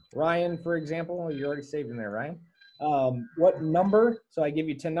Ryan, for example. You already saved in there, Ryan. What number? So I give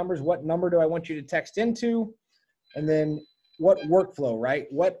you 10 numbers. What number do I want you to text into? And then what workflow, right?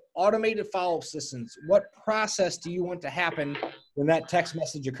 What automated follow-up systems? What process do you want to happen when that text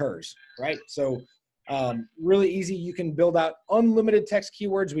message occurs, right? So really easy. You can build out unlimited text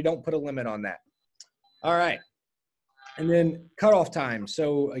keywords. We don't put a limit on that. All right. And then cutoff time.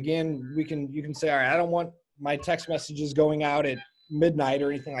 So again, you can say, all right, I don't want my text messages going out at midnight or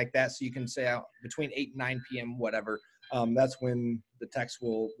anything like that. So you can say out between 8 and 9 p.m., whatever. That's when the text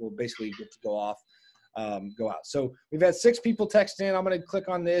will basically get to go off. go out. So we've had 6 people text in. I'm going to click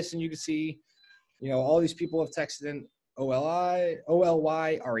on this, and you can see, all these people have texted in OlyREI.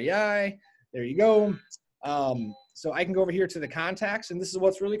 There you go. So I can go over here to the contacts, and this is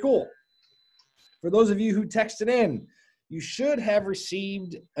what's really cool. For those of you who texted in, you should have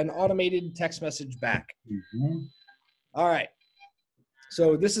received an automated text message back. All right.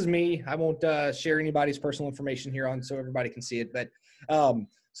 So this is me. I won't share anybody's personal information here on so everybody can see it. But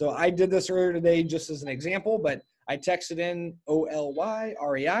so I did this earlier today just as an example, but I texted in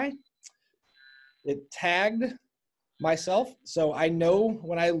OlyREI. It tagged myself. So I know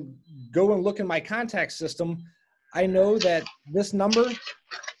when I go and look in my contact system, I know that this number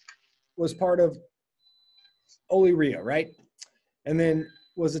was part of OlyREI, right? And then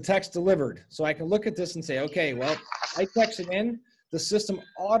was a text delivered. So I can look at this and say, okay, well, I texted in. The system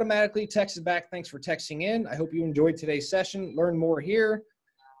automatically texted back, thanks for texting in. I hope you enjoyed today's session. Learn more here.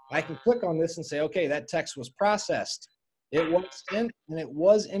 I can click on this and say, okay, that text was processed. It was sent, and it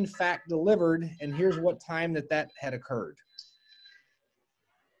was in fact delivered. And here's what time that had occurred.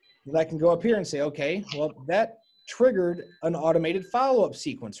 And I can go up here and say, okay, well, that triggered an automated follow-up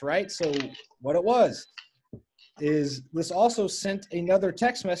sequence, right? So what it was is this also sent another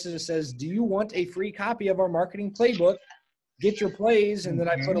text message that says, do you want a free copy of our marketing playbook? Get your plays. And then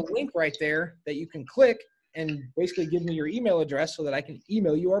I put a link right there that you can click and basically give me your email address so that I can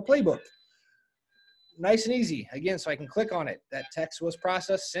email you our playbook. Nice and easy. Again, so I can click on it. That text was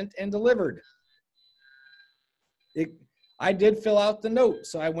processed, sent, and delivered. I did fill out the note.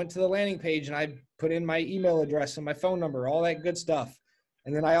 So I went to the landing page and I put in my email address and my phone number, all that good stuff.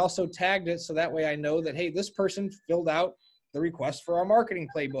 And then I also tagged it so that way I know that, hey, this person filled out the request for our marketing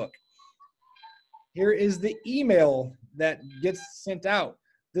playbook. Here is the email that gets sent out.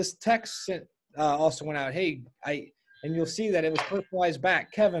 This text also went out. Hey, and you'll see that it was personalized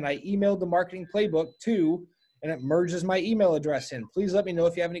back. Kevin, I emailed the marketing playbook to, and it merges my email address in. Please let me know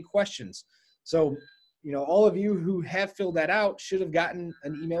if you have any questions. So, all of you who have filled that out should have gotten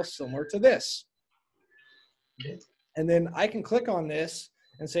an email similar to this. And then I can click on this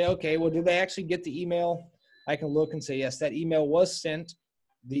and say, okay, well, did they actually get the email? I can look and say, yes, that email was sent.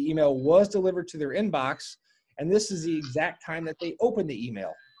 The email was delivered to their inbox. And this is the exact time that they opened the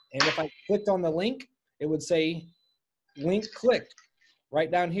email. And if I clicked on the link, it would say link clicked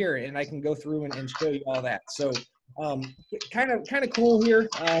right down here. And I can go through and show you all that. So kind of cool here.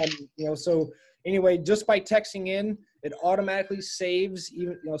 So anyway, just by texting in, it automatically saves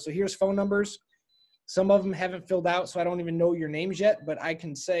even, so here's phone numbers. Some of them haven't filled out, so I don't even know your names yet, but I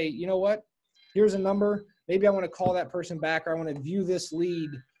can say, you know what, here's a number. Maybe I want to call that person back, or I want to view this lead.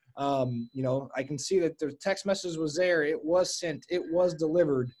 I can see that the text message was there. It was sent. It was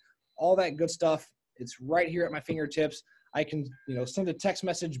delivered. All that good stuff. It's right here at my fingertips. I can, send a text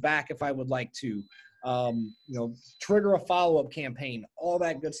message back if I would like to. Trigger a follow-up campaign, all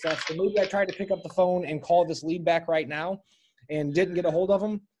that good stuff. So maybe I tried to pick up the phone and call this lead back right now and didn't get a hold of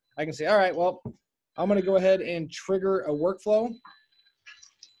them. I can say, all right, well, I'm going to go ahead and trigger a workflow.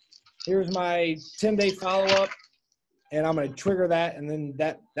 Here's my 10-day follow-up, and I'm going to trigger that, and then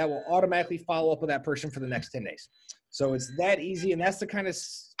that will automatically follow up with that person for the next 10 days. So it's that easy, and that's the kind of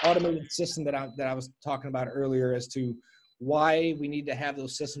automated system that I was talking about earlier as to why we need to have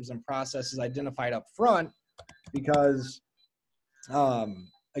those systems and processes identified up front, because,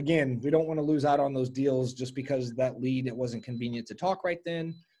 again, we don't want to lose out on those deals just because that lead, it wasn't convenient to talk right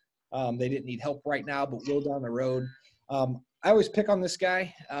then. They didn't need help right now, but will down the road. I always pick on this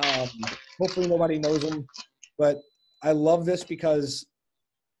guy. Hopefully nobody knows him, but I love this because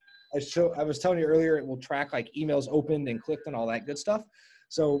I was telling you earlier, it will track like emails opened and clicked and all that good stuff.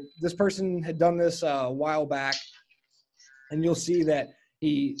 So this person had done this a while back, and you'll see that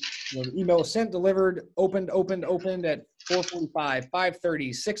the email was sent, delivered, opened at 4:45,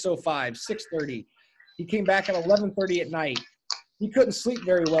 5:30, 6:05, 6:30. He came back at 11:30 at night. He couldn't sleep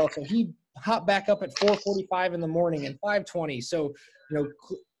very well, so he hopped back up at 4:45 in the morning and 5:20. So,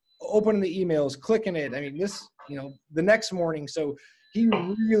 opening the emails, clicking it. I mean, this, the next morning. So he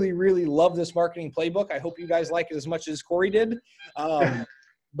really, really loved this marketing playbook. I hope you guys like it as much as Corey did.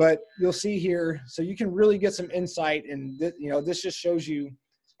 But you'll see here, so you can really get some insight. And this just shows you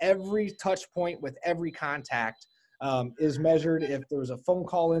every touch point with every contact is measured. If there was a phone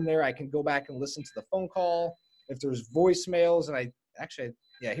call in there, I can go back and listen to the phone call. If there's voicemails, and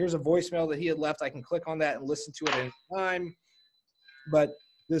here's a voicemail that he had left. I can click on that and listen to it at any time. But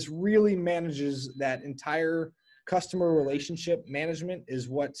this really manages that entire customer relationship management is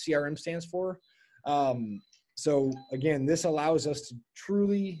what CRM stands for. So again, this allows us to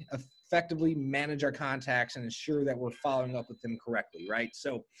truly effectively manage our contacts and ensure that we're following up with them correctly, right?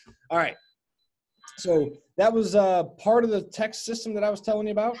 So, all right. So that was part of the text system that I was telling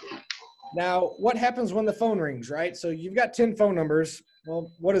you about. Now, what happens when the phone rings, right? So you've got 10 phone numbers.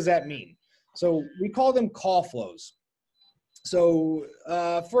 Well, what does that mean? So we call them call flows. So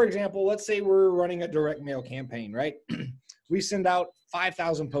for example, let's say we're running a direct mail campaign, right? We send out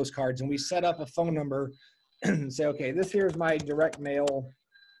 5,000 postcards and we set up a phone number and say, okay, this here's my direct mail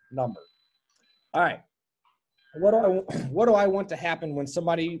number. All right. What do I want to happen when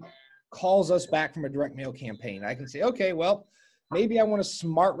somebody calls us back from a direct mail campaign? I can say, okay, well, maybe I want to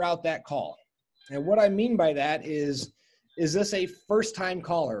smart route that call. And what I mean by that is this a first time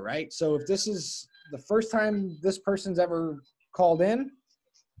caller, right? So if this is the first time this person's ever called in,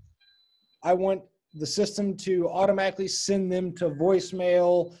 I want the system to automatically send them to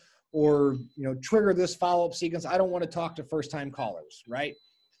voicemail or, trigger this follow-up sequence. I don't want to talk to first time callers, right?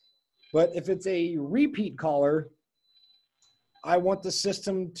 But if it's a repeat caller, I want the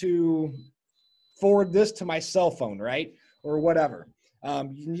system to forward this to my cell phone, right? Or whatever.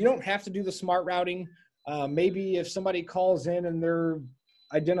 You don't have to do the smart routing. Maybe if somebody calls in and they're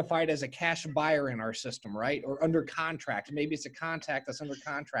identified as a cash buyer in our system, right? Or under contract. Maybe it's a contact that's under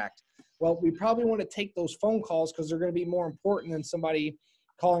contract. Well, we probably want to take those phone calls because they're going to be more important than somebody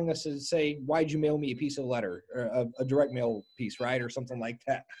calling us and say, why'd you mail me a piece of letter, or a direct mail piece, right? Or something like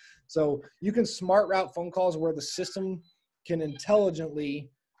that. So you can smart route phone calls where the system can intelligently,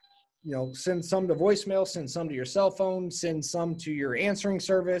 send some to voicemail, send some to your cell phone, send some to your answering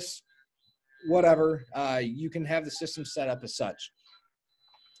service, whatever. You can have the system set up as such.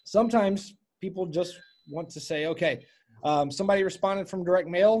 Sometimes people just want to say, okay, somebody responded from direct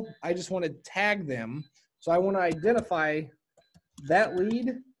mail. I just want to tag them. So I want to identify that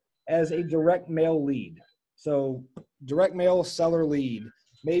lead as a direct mail lead. So direct mail seller lead.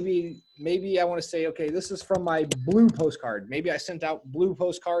 Maybe I want to say, okay, this is from my blue postcard. Maybe I sent out blue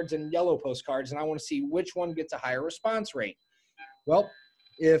postcards and yellow postcards, and I want to see which one gets a higher response rate. Well,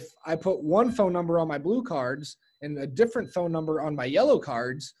 if I put one phone number on my blue cards and a different phone number on my yellow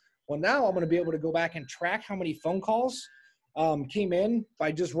cards, well, now I'm going to be able to go back and track how many phone calls came in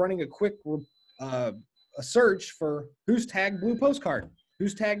by just running a quick a search for who's tagged blue postcard,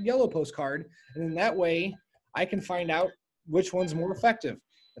 who's tagged yellow postcard, and in that way, I can find out which one's more effective.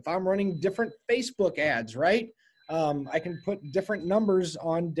 If I'm running different Facebook ads, right? I can put different numbers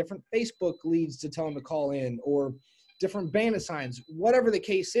on different Facebook leads to tell them to call in, or different bandit signs, whatever the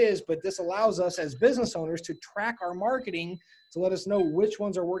case is. But this allows us as business owners to track our marketing to let us know which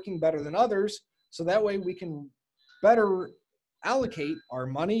ones are working better than others. So that way we can better allocate our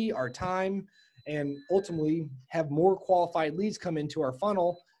money, our time, and ultimately have more qualified leads come into our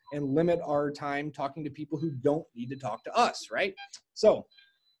funnel and limit our time talking to people who don't need to talk to us, right? So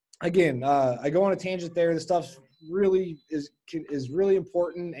again, I go on a tangent there. This stuff really is really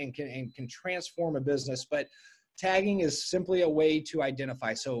important and can transform a business, but tagging is simply a way to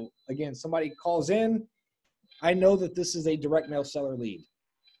identify. So again, somebody calls in, I know that this is a direct mail seller lead.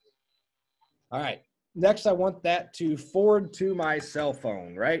 All right, next I want that to forward to my cell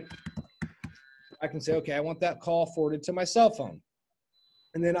phone, right? I can say, okay, I want that call forwarded to my cell phone.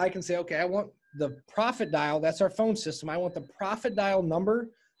 And then I can say, okay, I want the profit dial, that's our phone system. I want the profit dial number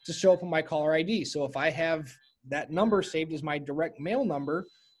to show up on my caller ID. So if I have that number saved as my direct mail number,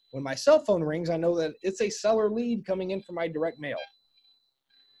 when my cell phone rings, I know that it's a seller lead coming in from my direct mail.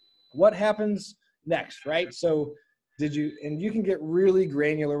 What happens next, right? So and you can get really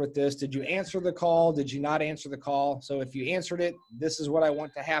granular with this. Did you answer the call? Did you not answer the call? So if you answered it, this is what I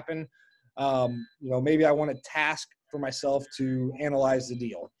want to happen. Maybe I want a task for myself to analyze the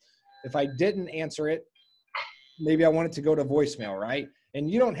deal. If I didn't answer it, maybe I want it to go to voicemail, right? And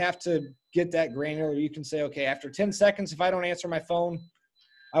you don't have to get that granular. You can say, okay, after 10 seconds, if I don't answer my phone,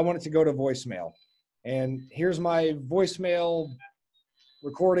 I want it to go to voicemail. And here's my voicemail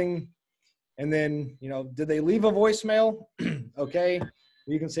recording. And then, did they leave a voicemail? Okay.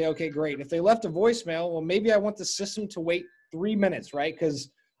 You can say, okay, great. If they left a voicemail, well, maybe I want the system to wait 3 minutes, right?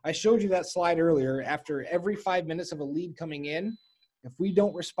 Because I showed you that slide earlier. After every 5 minutes of a lead coming in, if we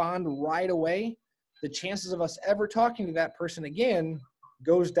don't respond right away, the chances of us ever talking to that person again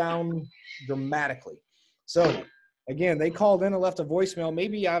goes down dramatically. So again, they called in and left a voicemail.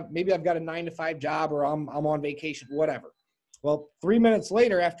 Maybe I've got a 9-to-5 job, or I'm on vacation, whatever. Well, 3 minutes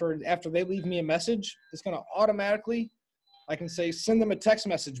later, after they leave me a message, it's going to automatically, I can say, send them a text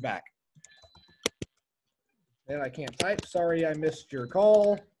message back. And I can't type. Sorry, I missed your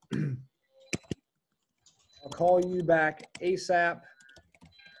call. I'll call you back ASAP.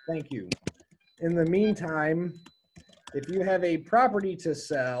 Thank you. In the meantime, if you have a property to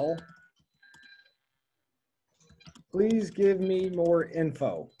sell, please give me more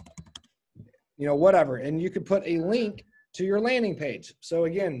info. whatever. And you could put a link to your landing page. So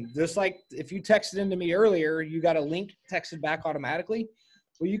again, just like if you texted into me earlier, you got a link texted back automatically.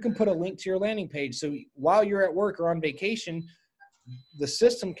 Well, you can put a link to your landing page. So while you're at work or on vacation, the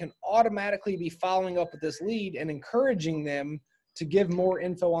system can automatically be following up with this lead and encouraging them to give more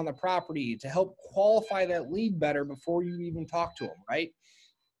info on the property, to help qualify that lead better before you even talk to them, right?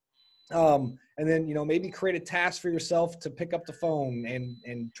 And then, maybe create a task for yourself to pick up the phone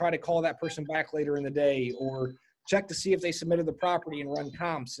and try to call that person back later in the day, or check to see if they submitted the property and run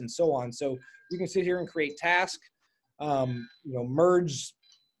comps and so on. So you can sit here and create tasks, merge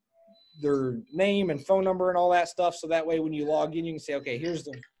their name and phone number and all that stuff. So that way, when you log in, you can say, okay, here's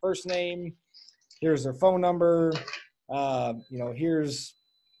the first name, here's their phone number, here's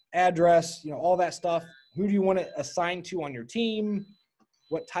address, all that stuff. Who do you want to assign to on your team?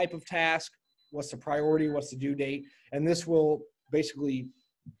 What type of task? What's the priority? What's the due date? And this will basically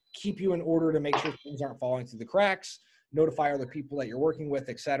keep you in order to make sure things aren't falling through the cracks, notify other people that you're working with,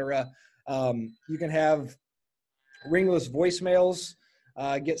 etc. You can have ringless voicemails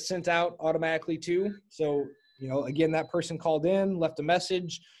get sent out automatically too. So, again, that person called in, left a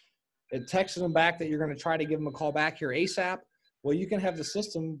message, it texted them back that you're going to try to give them a call back here ASAP. Well, you can have the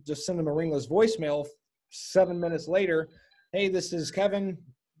system just send them a ringless voicemail 7 minutes later. Hey, this is Kevin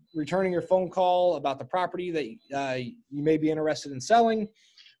returning your phone call about the property that you may be interested in selling.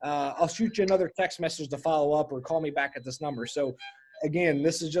 I'll shoot you another text message to follow up, or call me back at this number. So again,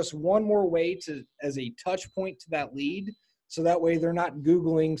 this is just one more way as a touch point to that lead. So that way they're not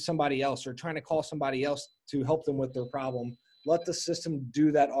Googling somebody else or trying to call somebody else to help them with their problem. Let the system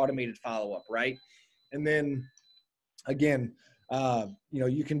do that automated follow-up, right? And then again,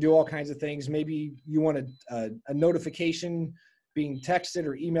 you can do all kinds of things. Maybe you want a notification being texted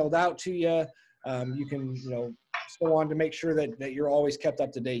or emailed out to you. You can, so on to make sure that you're always kept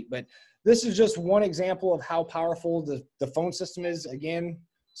up to date. But this is just one example of how powerful the phone system is. Again,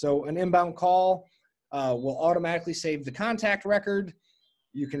 so an inbound call will automatically save the contact record.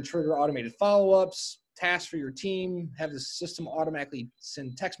 You can trigger automated follow-ups, tasks for your team, have the system automatically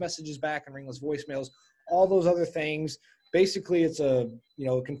send text messages back and ringless voicemails, all those other things. Basically, it's it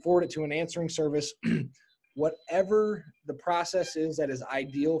can forward it to an answering service. Whatever the process is that is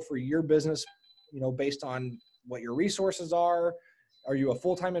ideal for your business, based on what your resources are. Are you a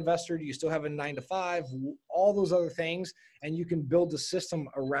full-time investor? Do you still have a 9-to-5? All those other things. And you can build the system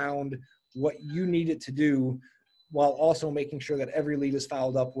around what you need it to do, while also making sure that every lead is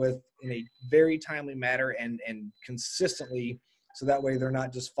followed up with in a very timely manner and consistently, so that way they're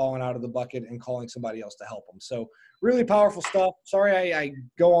not just falling out of the bucket and calling somebody else to help them. So really powerful stuff. Sorry I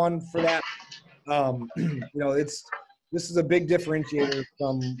go on for that. This is a big differentiator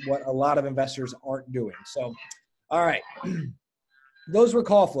from what a lot of investors aren't doing. So, all right. Those were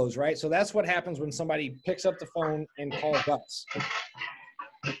call flows, right? So that's what happens when somebody picks up the phone and calls us.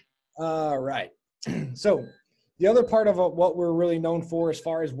 All right. So the other part of what we're really known for, as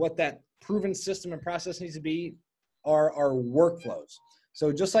far as what that proven system and process needs to be, are our workflows.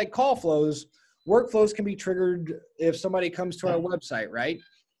 So just like call flows, workflows can be triggered if somebody comes to our website, right?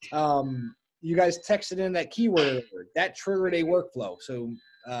 You guys texted in that keyword alert. That triggered a workflow. So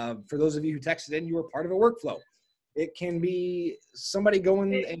for those of you who texted in, you were part of a workflow. It can be somebody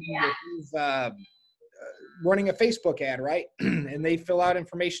going and running a Facebook ad, right? And they fill out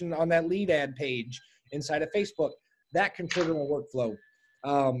information on that lead ad page inside of Facebook. That can trigger a workflow.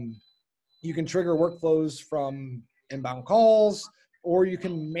 You can trigger workflows from inbound calls, or you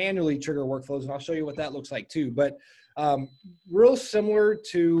can manually trigger workflows, and I'll show you what that looks like too. But real similar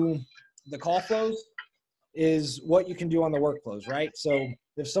to the call flows is what you can do on the workflows, right? So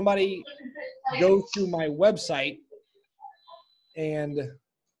if somebody goes to my website and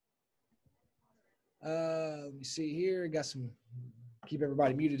let me see here, got some, keep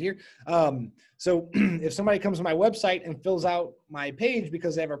everybody muted here. So if somebody comes to my website and fills out my page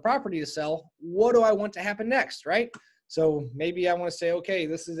because they have a property to sell, what do I want to happen next, right? So maybe I want to say, okay,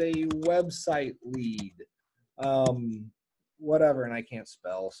 this is a website lead, whatever, and I can't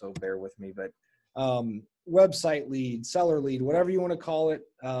spell, so bear with me, but website lead, seller lead, whatever you want to call it.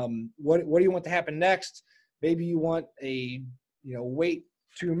 What do you want to happen next? Maybe you want a, wait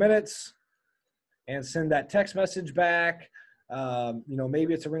 2 minutes and send that text message back.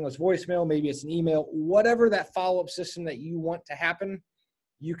 Maybe it's a ringless voicemail, maybe it's an email, whatever that follow-up system that you want to happen,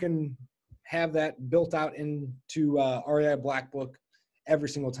 you can have that built out into REI Blackbook every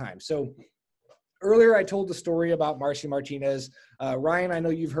single time. So earlier I told the story about Marcy Martinez. Ryan, I know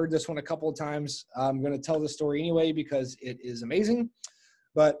you've heard this one a couple of times. I'm going to tell the story anyway because it is amazing.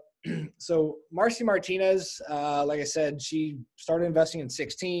 But so Marcy Martinez, like I said, she started investing in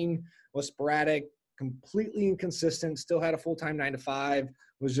 16, was sporadic, completely inconsistent, still had a full-time 9 to 5,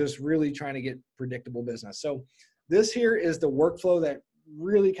 was just really trying to get predictable business. So this here is the workflow that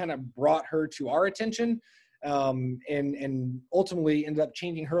really kind of brought her to our attention, and ultimately ended up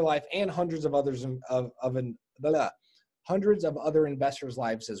changing her life and hundreds of others hundreds of other investors'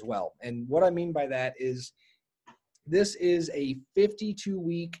 lives as well. And what I mean by that is this is a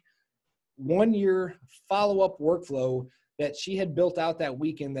 52-week, 1-year follow-up workflow that she had built out that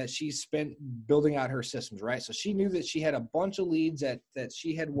weekend that she spent building out her systems, right? So she knew that she had a bunch of leads that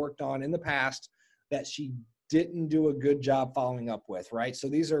she had worked on in the past that she didn't do a good job following up with, right? So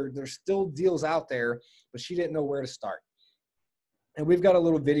there's still deals out there, but she didn't know where to start. And we've got a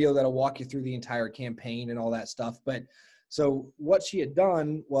little video that'll walk you through the entire campaign and all that stuff. But so what she had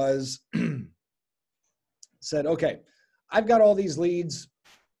done was said, okay, I've got all these leads.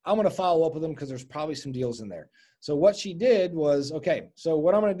 I'm going to follow up with them because there's probably some deals in there. So what she did was, okay, so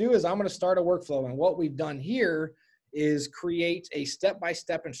what I'm going to do is I'm going to start a workflow. And what we've done here is create a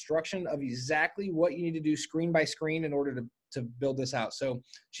step-by-step instruction of exactly what you need to do screen by screen in order to build this out. So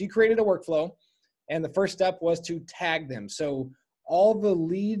she created a workflow, and the first step was to tag them. So all the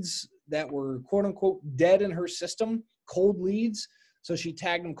leads that were quote unquote dead in her system, cold leads. So she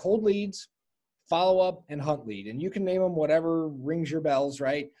tagged them cold leads, follow up, and hunt lead. And you can name them whatever rings your bells,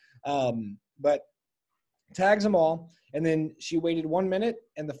 right? But tags them all. And then she waited 1 minute.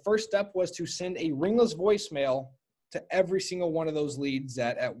 And the first step was to send a ringless voicemail to every single one of those leads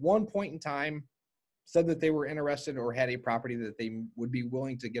that at one point in time said that they were interested or had a property that they would be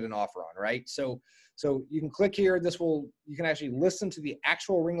willing to get an offer on, right? So you can click here. You can actually listen to the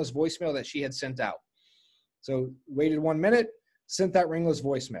actual ringless voicemail that she had sent out. So waited 1 minute, sent that ringless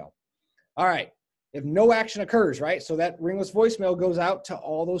voicemail. All right. If no action occurs, right? So that ringless voicemail goes out to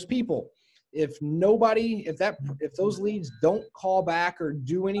all those people. If those leads don't call back or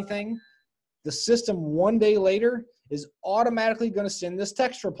do anything, the system 1 day later is automatically going to send this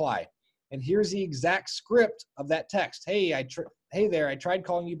text reply. And here's the exact script of that text. Hey, hey there, I tried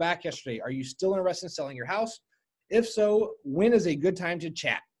calling you back yesterday. Are you still interested in selling your house? If so, when is a good time to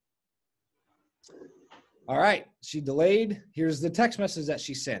chat? All right, she delayed. Here's the text message that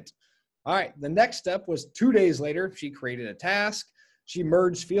she sent. All right, the next step was 2 days later. She created a task. She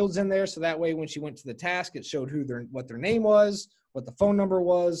merged fields in there, so that way when she went to the task, it showed what their name was, what the phone number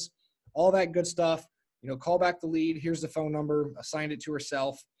was, all that good stuff. Call back the lead. Here's the phone number. Assigned it to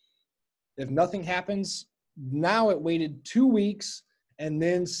herself. If nothing happens, now it waited 2 weeks and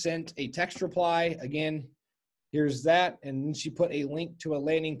then sent a text reply. Again, here's that. And then she put a link to a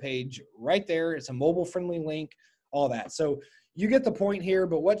landing page right there. It's a mobile-friendly link, all that. So you get the point here,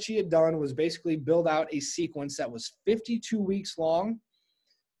 but what she had done was basically build out a sequence that was 52 weeks long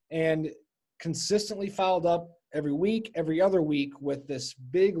and consistently followed up every week, every other week with this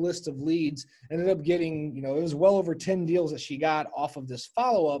big list of leads. Ended up getting, it was well over 10 deals that she got off of this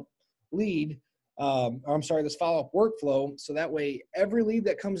follow-up lead, this follow-up workflow. So that way, every lead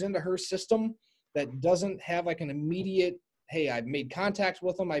that comes into her system that doesn't have like an immediate, hey, I've made contact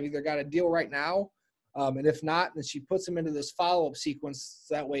with them, I've either got a deal right now, and if not, then she puts them into this follow-up sequence.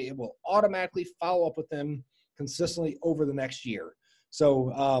 So that way it will automatically follow up with them consistently over the next year.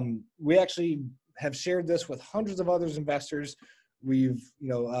 So we actually have shared this with hundreds of other investors. We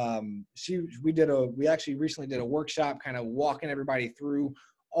actually recently did a workshop kind of walking everybody through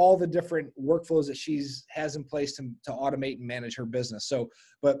all the different workflows that has in place to automate and manage her business. So,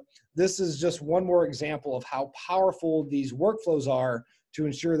 but this is just one more example of how powerful these workflows are to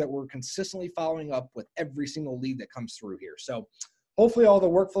ensure that we're consistently following up with every single lead that comes through here. So hopefully all the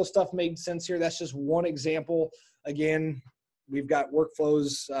workflow stuff made sense here. That's just one example. Again, we've got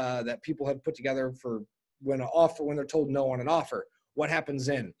workflows that people have put together for when they're told no on an offer. What happens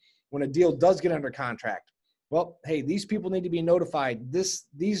then? When a deal does get under contract, well, hey, these people need to be notified.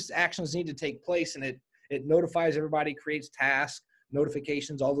 These actions need to take place, and it notifies everybody, creates tasks,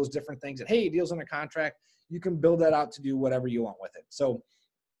 notifications, all those different things that, hey, deal's under contract. You can build that out to do whatever you want with it. So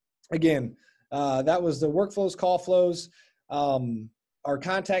again, that was the workflows, call flows, our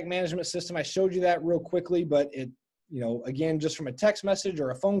contact management system. I showed you that real quickly, but again, just from a text message or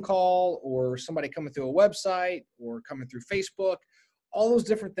a phone call or somebody coming through a website or coming through Facebook, all those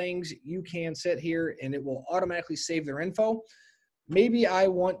different things, you can sit here and it will automatically save their info. Maybe I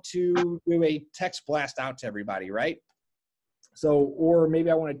want to do a text blast out to everybody, right? So, or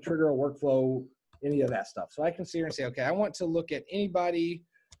maybe I want to trigger a workflow, any of that stuff. So I can sit here and say, okay, I want to look at anybody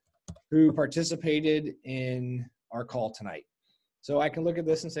who participated in our call tonight. So I can look at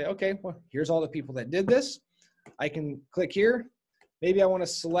this and say, okay, well, here's all the people that did this. I can click here. Maybe I want to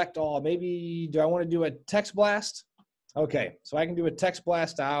select all. Maybe do I want to do a text blast? Okay, so I can do a text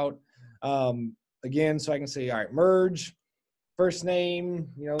blast out. Again, so I can say, all right, merge, first name,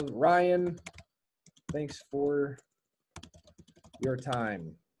 Ryan, thanks for your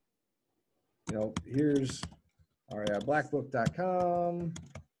time. Here's REIBlackbook.com.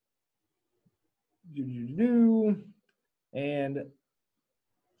 And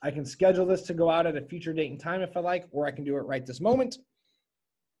I can schedule this to go out at a future date and time if I like, or I can do it right this moment.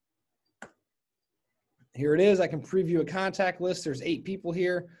 Here it is. I can preview a contact list. There's 8 people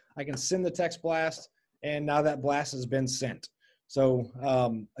here. I can send the text blast, and now that blast has been sent. So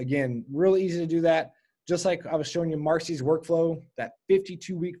again, really easy to do that. Just like I was showing you Marcy's workflow, that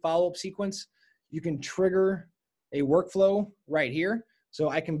 52-week follow-up sequence, you can trigger a workflow right here. So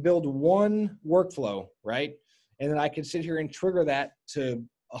I can build one workflow, right? And then I can sit here and trigger that to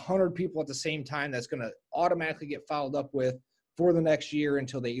 100 people at the same time. That's going to automatically get followed up with for the next year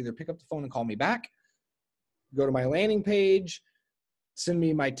until they either pick up the phone and call me back, go to my landing page, send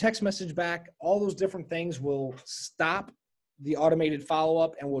me my text message back. All those different things will stop the automated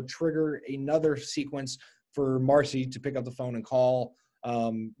follow-up and will trigger another sequence for Marcy to pick up the phone and call,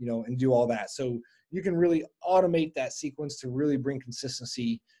 and do all that. So you can really automate that sequence to really bring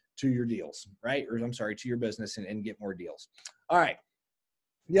consistency to your deals, right? Or I'm sorry, to your business and get more deals. All right.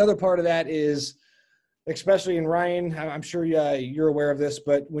 The other part of that is, especially in Ryan, I'm sure you're aware of this,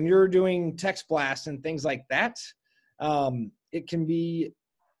 but when you're doing text blasts and things like that, it can be,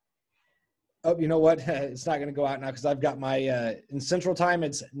 oh, you know what? It's not going to go out now because I've got my, in Central Time,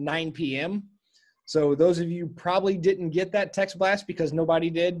 it's 9 p.m. So those of you probably didn't get that text blast because nobody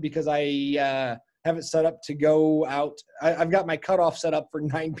did, because I have it set up to go out. I've got my cutoff set up for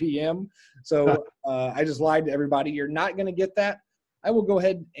 9 p.m. So I just lied to everybody. You're not going to get that. I will go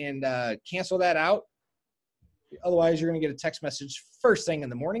ahead and cancel that out. Otherwise, you're going to get a text message first thing in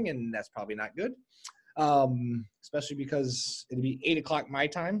the morning, and that's probably not good, especially because it'll be 8 o'clock my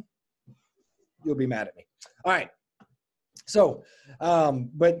time. You'll be mad at me. All right. So,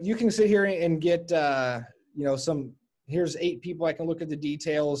 but you can sit here and get, here's 8 people. I can look at the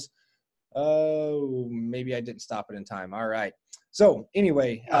details. Oh, maybe I didn't stop it in time. All right. So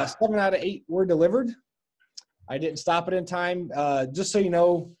anyway, 7 out of 8 were delivered. I didn't stop it in time. Just so you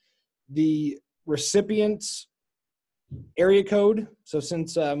know, the recipient's area code. So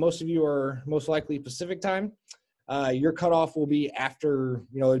since most of you are most likely Pacific time, your cutoff will be after,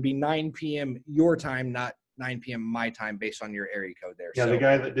 it'd be 9 p.m. your time, not 9 p.m. my time based on your area code there. Yeah, so, the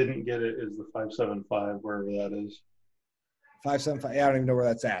guy that didn't get it is the 575, wherever that is. 575, I don't even know where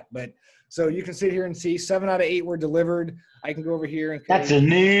that's at. But so you can sit here and see 7 out of 8 were delivered. I can go over here and that's in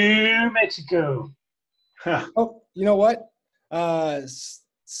New Mexico. Oh, you know what? The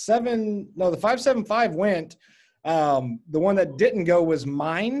 575 went. The one that didn't go was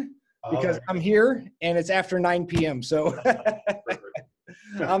mine because I'm here and it's after 9 p.m. So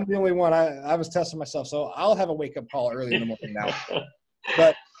I'm the only one. I was testing myself. So I'll have a wake-up call early in the morning now.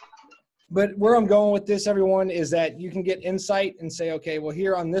 But where I'm going with this, everyone, is that you can get insight and say, okay, well,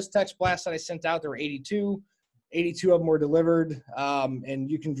 here on this text blast that I sent out, there were 82 of them were delivered, and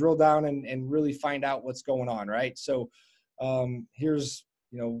you can drill down and really find out what's going on, right? So here's,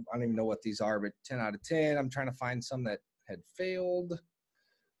 I don't even know what these are, but 10 out of 10. I'm trying to find some that had failed.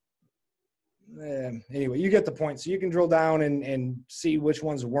 Anyway, you get the point. So you can drill down and see which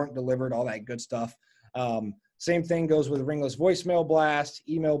ones weren't delivered, all that good stuff. Same thing goes with ringless voicemail blast,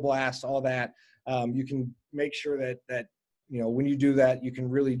 email blast, all that. You can make sure that when you do that, you can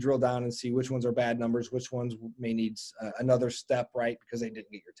really drill down and see which ones are bad numbers, which ones may need another step, right, because they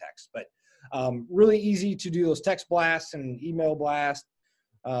didn't get your text. But really easy to do those text blasts and email blast,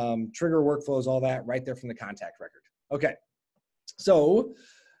 trigger workflows, all that right there from the contact record. Okay, so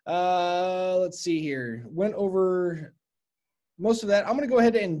let's see here. Went over most of that. I'm going to go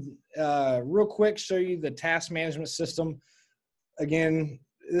ahead and real quick show you the task management system. Again,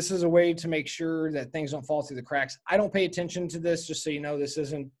 this is a way to make sure that things don't fall through the cracks. I don't pay attention to this, just so you know. This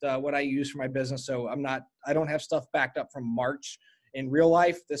isn't what I use for my business, so I don't have stuff backed up from March in real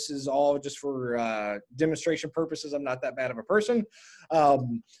life. This is all just for demonstration purposes. I'm not that bad of a person.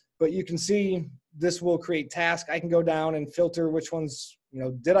 But you can see this will create tasks. I can go down and filter which ones,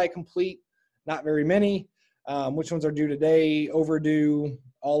 did I complete? Not very many. Which ones are due today, overdue,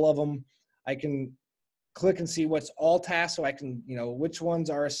 all of them. I can click and see what's all tasks, so I can, which ones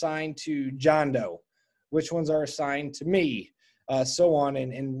are assigned to John Doe, which ones are assigned to me, so on,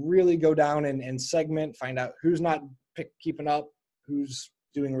 and really go down and segment, find out who's not keeping up, who's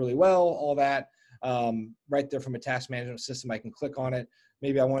doing really well, all that, right there from a task management system. I can click on it.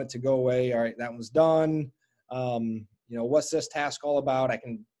 Maybe I want it to go away. All right, that one's done. What's this task all about? I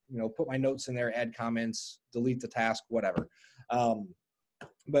can, put my notes in there, add comments, delete the task, whatever.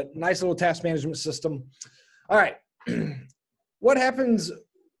 but nice little task management system. All right. What happens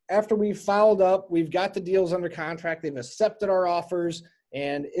after we've filed up, we've got the deals under contract, they've accepted our offers,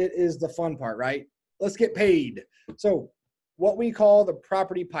 and it is the fun part, right? Let's get paid. So what we call the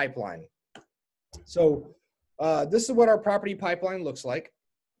property pipeline. So this is what our property pipeline looks like.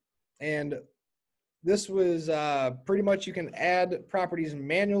 And this was pretty much, you can add properties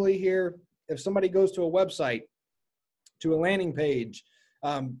manually here. If somebody goes to a website, to a landing page,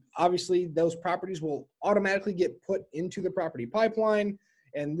 obviously those properties will automatically get put into the property pipeline.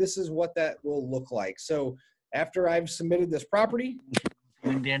 And this is what that will look like. So after I've submitted this property.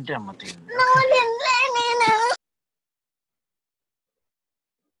 All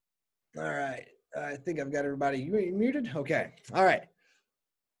right. I think I've got everybody. You muted? Okay. All right.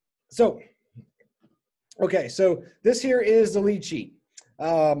 So, okay. So this here is the lead sheet.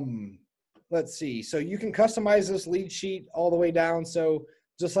 Let's see. So you can customize this lead sheet all the way down. So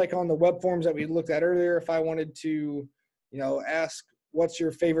just like on the web forms that we looked at earlier, if I wanted to, ask what's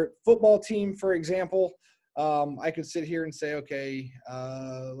your favorite football team, for example, I could sit here and say, okay,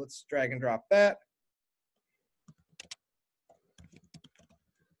 let's drag and drop that.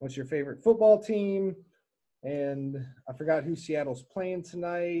 What's your favorite football team? And I forgot who Seattle's playing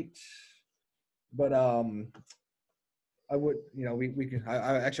tonight, but I would, we can,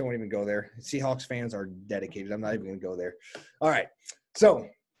 I actually won't even go there. Seahawks fans are dedicated. I'm not even going to go there. All right. So,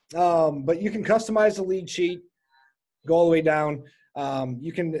 but you can customize the lead sheet, go all the way down.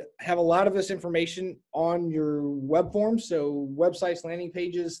 You can have a lot of this information on your web forms. So websites, landing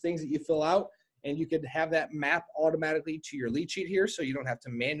pages, things that you fill out, and you could have that map automatically to your lead sheet here. So you don't have to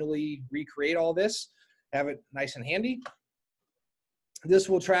manually recreate all this, have it nice and handy. This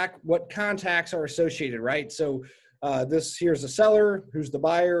will track what contacts are associated, right? So here's the seller, who's the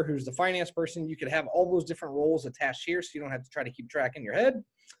buyer, who's the finance person. You could have all those different roles attached here so you don't have to try to keep track in your head.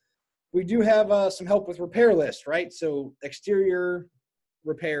 We do have some help with repair list, right? So exterior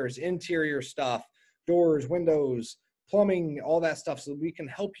repairs, interior stuff, doors, windows, plumbing, all that stuff. So we can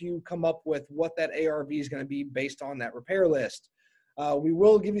help you come up with what that ARV is going to be based on that repair list. We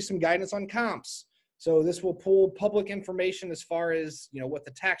will give you some guidance on comps. So this will pull public information as far as, what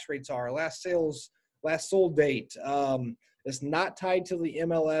the tax rates are, last sold date. It's not tied to the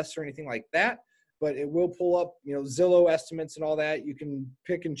MLS or anything like that, but it will pull up, Zillow estimates and all that. You can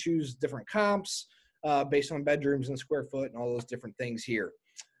pick and choose different comps based on bedrooms and square foot and all those different things here.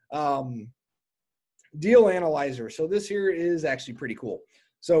 Deal analyzer. So this here is actually pretty cool.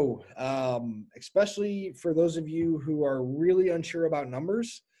 So especially for those of you who are really unsure about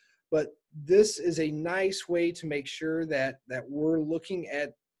numbers, but this is a nice way to make sure that we're looking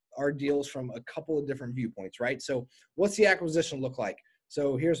at our deals from a couple of different viewpoints, right? So what's the acquisition look like?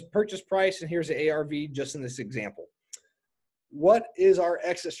 So here's purchase price and here's the ARV just in this example. What is our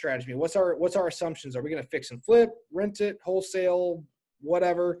exit strategy? What's our assumptions? Are we going to fix and flip, rent it, wholesale,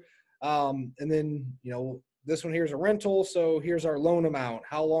 whatever? And then, this one here's a rental. So here's our loan amount.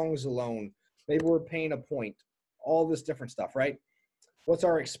 How long is the loan? Maybe we're paying a point, all this different stuff, right? What's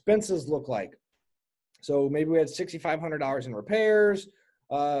our expenses look like? So maybe we had $6,500 in repairs.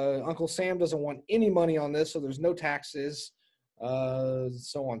 Uncle Sam doesn't want any money on this, so there's no taxes, so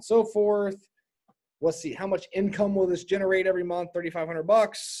on and so forth. How much income will this generate every month?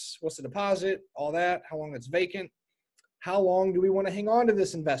 $3,500. What's the deposit? All that. How long it's vacant? How long do we want to hang on to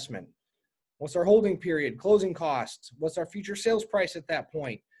this investment? What's our holding period? Closing costs? What's our future sales price at that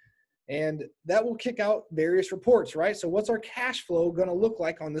point? And that will kick out various reports, right? So what's our cash flow going to look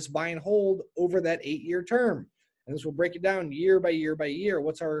like on this buy and hold over that 8-year term? And this will break it down year by year by year.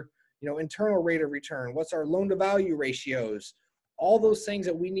 What's our, internal rate of return? What's our loan to value ratios? All those things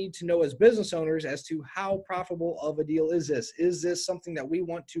that we need to know as business owners as to how profitable of a deal is this? Is this something that we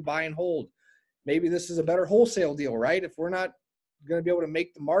want to buy and hold? Maybe this is a better wholesale deal, right? If we're not going to be able to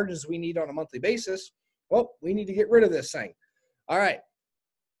make the margins we need on a monthly basis, well, we need to get rid of this thing. All right.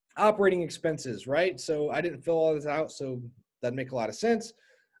 Operating expenses, right? So I didn't fill all this out, so that make a lot of sense.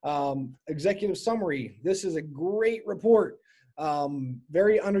 Executive summary. This is a great report.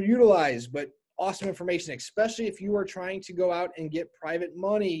 Very underutilized, but awesome information, especially if you are trying to go out and get private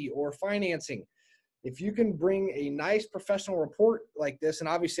money or financing. If you can bring a nice professional report like this, and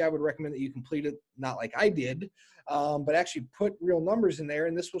obviously I would recommend that you complete it, not like I did, but actually put real numbers in there,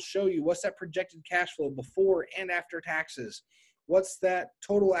 and this will show you what's that projected cash flow before and after taxes. What's that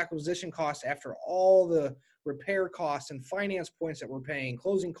total acquisition cost after all the repair costs and finance points that we're paying,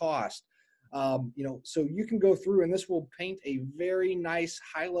 closing costs. So you can go through, and this will paint a very nice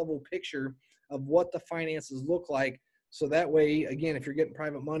high-level picture of what the finances look like. So that way, again, if you're getting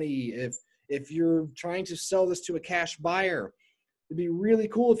private money, if you're trying to sell this to a cash buyer, it'd be really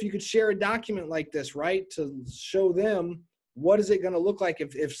cool if you could share a document like this, right? To show them what is it going to look like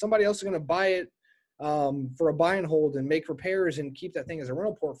if somebody else is going to buy it for a buy and hold and make repairs and keep that thing as a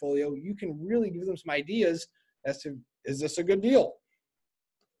rental portfolio. You can really give them some ideas as to, is this a good deal?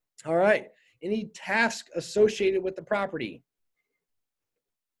 All right. Any task associated with the property.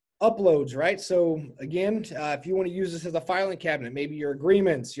 Uploads, right? So again, if you want to use this as a filing cabinet, maybe your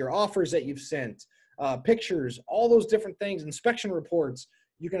agreements, your offers that you've sent, pictures, all those different things, inspection reports,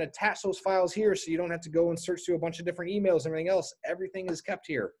 you can attach those files here so you don't have to go and search through a bunch of different emails and everything else. Everything is kept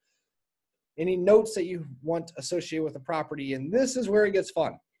here. Any notes that you want associated with the property, and this is where it gets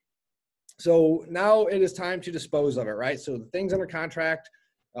fun. So now it is time to dispose of it, right? So the thing's under contract,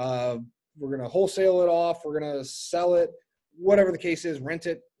 we're going to wholesale it off, we're going to sell it, whatever the case is, rent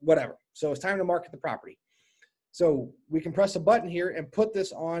it, whatever. So it's time to market the property. So we can press a button here and put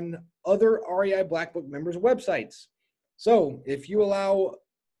this on other REI Blackbook members' websites. So if you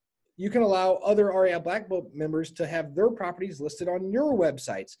can allow other REI Blackbook members to have their properties listed on your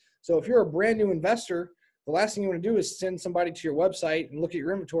websites. So if you're a brand new investor, the last thing you want to do is send somebody to your website and look at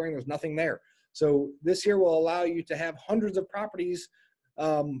your inventory and there's nothing there. So this here will allow you to have hundreds of properties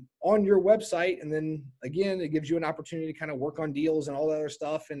on your website. And then again, it gives you an opportunity to kind of work on deals and all that other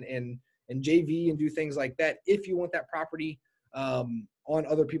stuff and JV and do things like that if you want that property on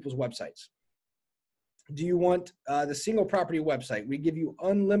other people's websites. Do you want the single property website? We give you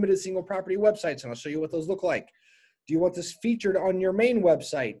unlimited single property websites, and I'll show you what those look like. Do you want this featured on your main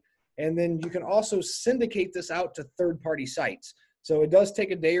website? And then you can also syndicate this out to third-party sites. So it does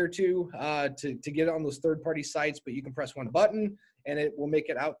take a day or two to get it on those third-party sites, but you can press one button and it will make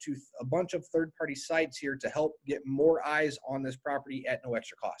it out to a bunch of third-party sites here to help get more eyes on this property at no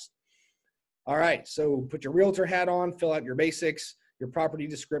extra cost. All right, so put your realtor hat on, fill out your basics, your property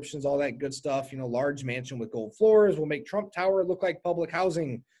descriptions, all that good stuff. You know, large mansion with gold floors will make Trump Tower look like public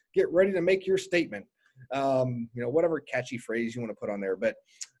housing. Get ready to make your statement. You know, whatever catchy phrase you want to put on there, but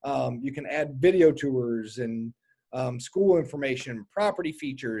you can add video tours and school information, property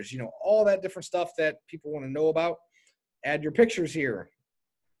features, you know, all that different stuff that people want to know about. Add your pictures here.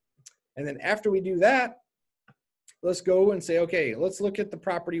 And then after we do that, let's go and say, okay, let's look at the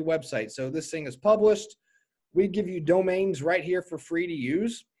property website. So this thing is published. We give you domains right here for free to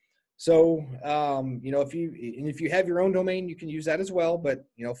use. So, you know, if you have your own domain, you can use that as well. But,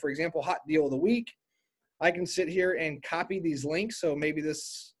 you know, for example, hot deal of the week, I can sit here and copy these links. So maybe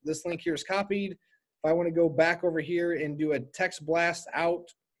this link here is copied. If I want to go back over here and do a text blast out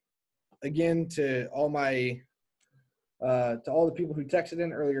again to all my, to all the people who texted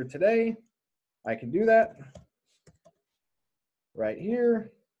in earlier today, I can do that right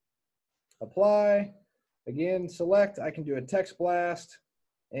here. Apply. Again, select. I can do a text blast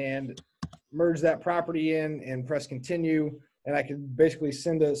and merge that property in and press continue. And I can basically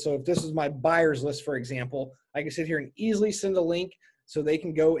send a, so if this is my buyer's list, for example, I can sit here and easily send a link so they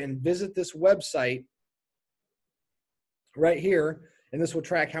can go and visit this website right here. And this will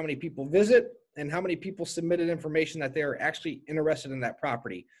track how many people visit and how many people submitted information that they are actually interested in that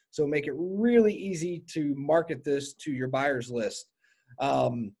property. So make it really easy to market this to your buyer's list.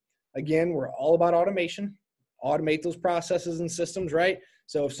 Again, we're all about automation. Automate those processes and systems, right?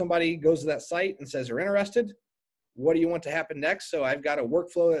 So if somebody goes to that site and says they're interested, what do you want to happen next? So I've got a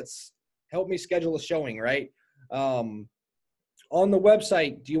workflow that's helped me schedule a showing, right? On the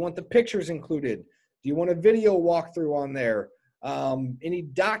website, do you want the pictures included? Do you want a video walkthrough on there? Any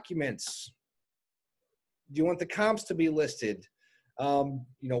documents? Do you want the comps to be listed? You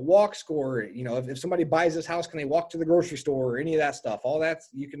know, walk score, you know, if somebody buys this house, can they walk to the grocery store or any of that stuff? All that,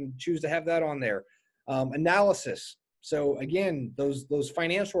 you can choose to have that on there. Analysis. So again, those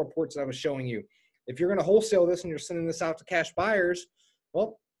financial reports that I was showing you, if you're going to wholesale this and you're sending this out to cash buyers,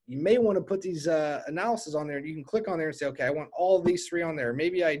 well, you may want to put these analysis on there. You can click on there and say, okay, I want all of these three on there.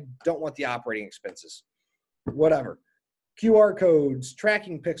 Maybe I don't want the operating expenses, whatever. QR codes,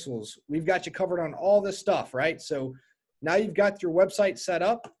 tracking pixels. We've got you covered on all this stuff, right? So now you've got your website set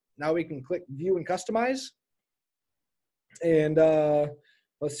up. Now we can click view and customize. And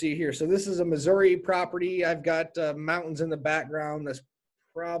let's see here. So this is a Missouri property. I've got mountains in the background. That's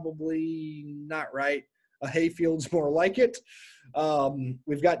probably not right. A hayfield's more like it.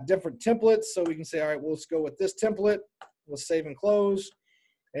 We've got different templates. So we can say, all right, well, let's go with this template. We'll save and close.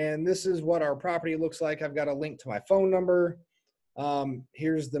 And this is what our property looks like. I've got a link to my phone number.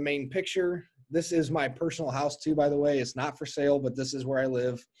 Here's the main picture. This is my personal house too, by the way. It's not for sale, but this is where I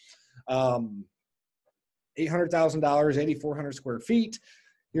live. $800,000, 8,400 square feet.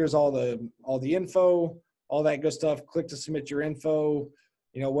 Here's all the info, all that good stuff. Click to submit your info.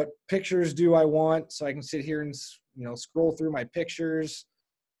 You know, what pictures do I want? So I can sit here and scroll through my pictures.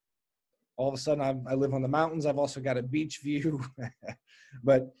 All of a sudden, I live on the mountains. I've also got a beach view,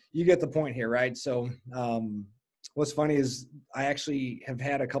 but you get the point here, right? So what's funny is I actually have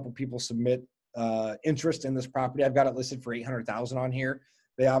had a couple people submit interest in this property. I've got it listed for $800,000 on here.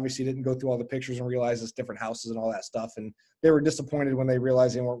 They obviously didn't go through all the pictures and realize it's different houses and all that stuff. And they were disappointed when they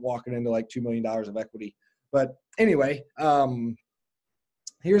realized they weren't walking into like $2 million of equity. But anyway,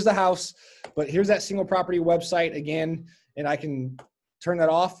 here's the house, but here's that single property website again. And I can turn that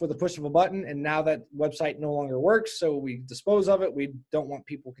off with a push of a button. And now that website no longer works. So we dispose of it. We don't want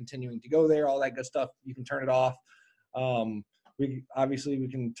people continuing to go there, all that good stuff. You can turn it off. We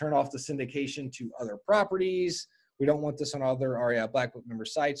can turn off the syndication to other properties. We don't want this on other REI Blackbook member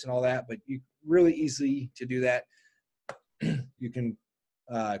sites and all that, but you really easily to do that. You can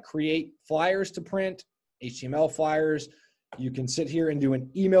create flyers to print, HTML flyers. You can sit here and do an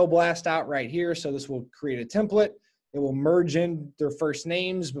email blast out right here. So this will create a template. It will merge in their first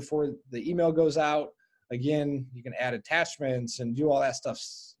names before the email goes out. Again, you can add attachments and do all that stuff.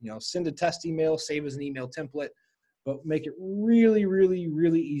 Send a test email, save as an email template, but make it really, really,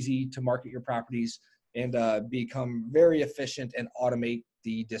 really easy to market your properties and become very efficient and automate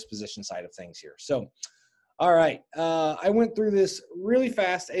the disposition side of things here. So, all right, I went through this really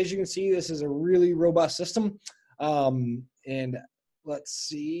fast. As you can see, this is a really robust system. And let's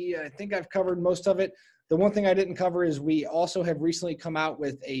see, I think I've covered most of it. The one thing I didn't cover is we also have recently come out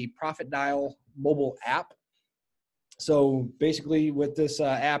with a Profit Dial mobile app. So basically with this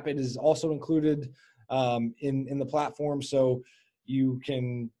app, it is also included in the platform. So you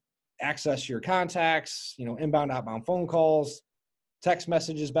can access your contacts, inbound, outbound phone calls, text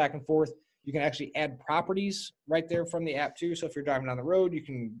messages back and forth. You can actually add properties right there from the app too. So if you're driving down the road, you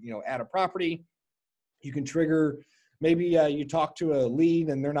can, add a property. You can trigger, maybe you talk to a lead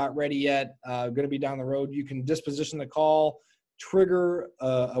and they're not ready yet, going to be down the road. You can disposition the call, trigger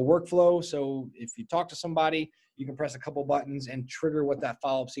a workflow. So if you talk to somebody, you can press a couple buttons and trigger what that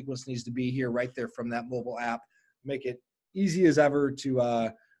follow-up sequence needs to be here right there from that mobile app. Make it easy as ever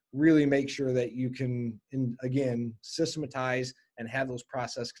to really make sure that you can, again, systematize and have those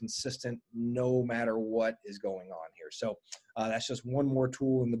processes consistent no matter what is going on here. So that's just one more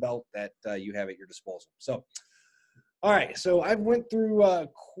tool in the belt that you have at your disposal. So, all right, so I've went through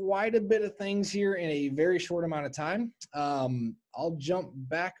quite a bit of things here in a very short amount of time. I'll jump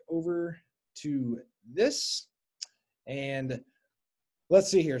back over to this and let's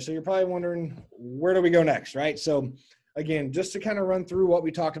see here. So you're probably wondering, where do we go next, right? So again, just to kind of run through what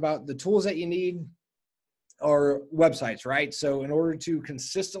we talked about, the tools that you need are websites, right? So in order to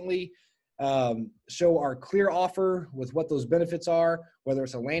consistently show our clear offer with what those benefits are, whether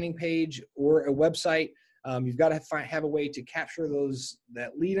it's a landing page or a website, you've got to have a way to capture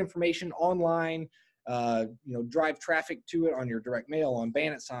that lead information online, drive traffic to it on your direct mail, on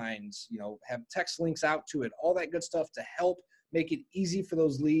bandit signs, have text links out to it, all that good stuff to help make it easy for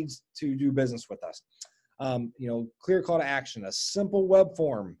those leads to do business with us. Clear call to action, a simple web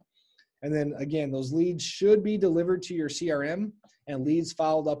form. And then again, those leads should be delivered to your CRM and leads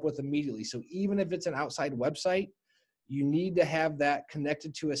followed up with immediately. So even if it's an outside website, you need to have that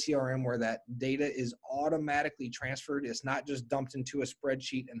connected to a CRM where that data is automatically transferred. It's not just dumped into a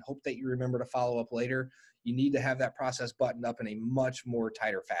spreadsheet and hope that you remember to follow up later. You need to have that process buttoned up in a much more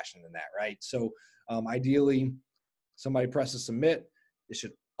tighter fashion than that, right? So ideally, somebody presses submit, it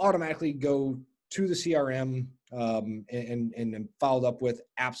should automatically go to the CRM and followed up with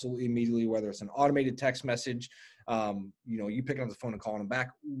absolutely immediately, whether it's an automated text message, you picking up the phone and calling them back,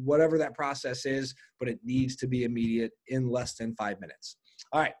 whatever that process is, but it needs to be immediate in less than 5 minutes.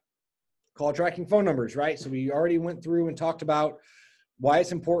 All right, call tracking phone numbers, right? So we already went through and talked about why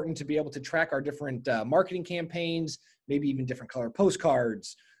it's important to be able to track our different marketing campaigns, maybe even different color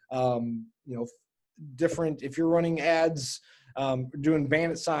postcards, different, if you're running ads, doing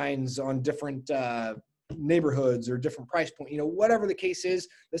bandit signs on different neighborhoods or different price point, whatever the case is,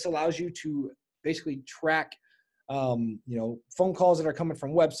 this allows you to basically track, phone calls that are coming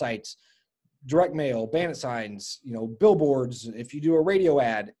from websites, direct mail, bandit signs, billboards. If you do a radio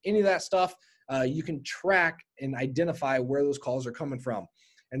ad, any of that stuff, you can track and identify where those calls are coming from.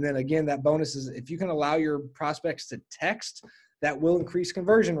 And then again, that bonus is if you can allow your prospects to text, that will increase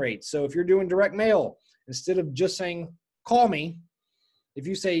conversion rates. So if you're doing direct mail, instead of just saying, call me, if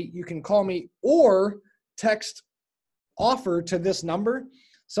you say you can call me or text offer to this number,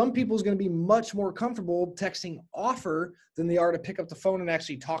 some people's going to be much more comfortable texting offer than they are to pick up the phone and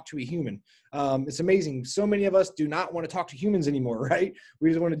actually talk to a human. It's amazing. So many of us do not want to talk to humans anymore, right? We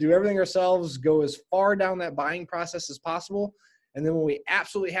just want to do everything ourselves, go as far down that buying process as possible. And then when we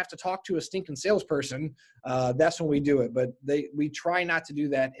absolutely have to talk to a stinking salesperson, that's when we do it. But we try not to do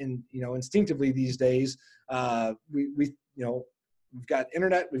that instinctively these days. We've got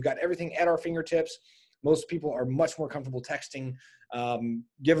internet, we've got everything at our fingertips. Most people are much more comfortable texting.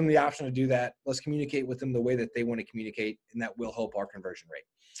 Give them the option to do that. Let's communicate with them the way that they want to communicate, and that will help our conversion rate.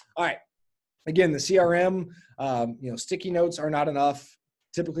 All right. Again, the CRM, sticky notes are not enough.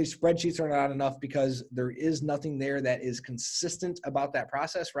 Typically, spreadsheets are not enough because there is nothing there that is consistent about that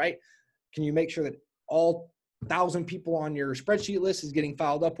process, right? Can you make sure that all 1,000 people on your spreadsheet list is getting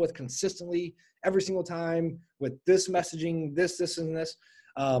followed up with consistently every single time with this messaging, this, and this?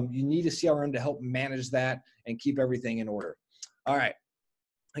 You need a CRM to help manage that and keep everything in order. All right.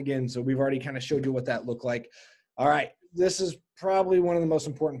 Again, so we've already kind of showed you what that looked like. All right. This is probably one of the most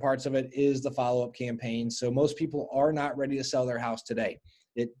important parts of it is the follow-up campaign. So most people are not ready to sell their house today.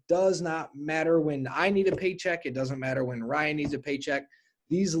 It does not matter when I need a paycheck. It doesn't matter when Ryan needs a paycheck.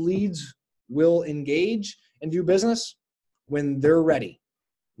 These leads will engage and do business when they're ready,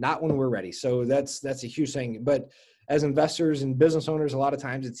 not when we're ready. So that's a huge thing. But as investors and business owners, a lot of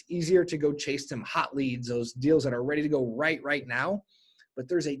times it's easier to go chase them hot leads, those deals that are ready to go right now. But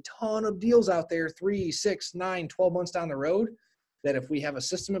there's a ton of deals out there 3, 6, 9, 12 months down the road that if we have a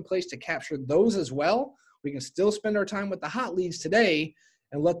system in place to capture those as well, we can still spend our time with the hot leads today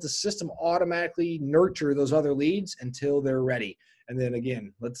and let the system automatically nurture those other leads until they're ready. And then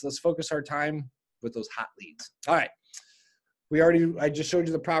again, let's focus our time with those hot leads. All right. I just showed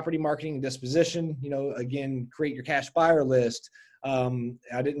you the property marketing and disposition, again, create your cash buyer list.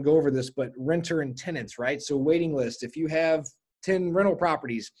 I didn't go over this, but renter and tenants, right? So waiting list, if you have 10 rental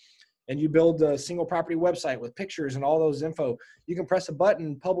properties and you build a single property website with pictures and all those info, you can press a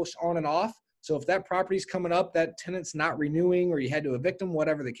button, publish on and off. So if that property's coming up, that tenant's not renewing or you had to evict them,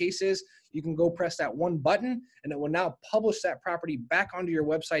 whatever the case is, you can go press that one button and it will now publish that property back onto your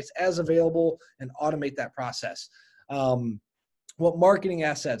websites as available and automate that process. What marketing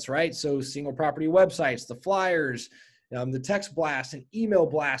assets, right? So single property websites, the flyers, the text blast and email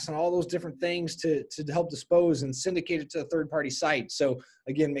blast and all those different things to help dispose and syndicate it to a third-party site. So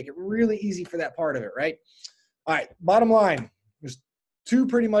again, make it really easy for that part of it, right? All right, bottom line, there's two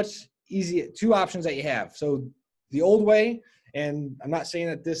options that you have. So the old way, and I'm not saying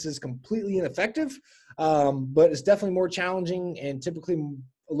that this is completely ineffective, but it's definitely more challenging and typically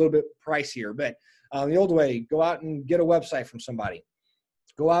a little bit pricier. But the old way, go out and get a website from somebody.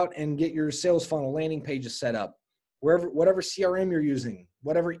 Go out and get your sales funnel landing pages set up. Whatever CRM you're using,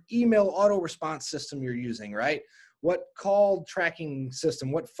 whatever email auto response system you're using, right? What call tracking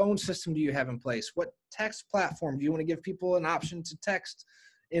system, what phone system do you have in place? What text platform do you want to give people an option to text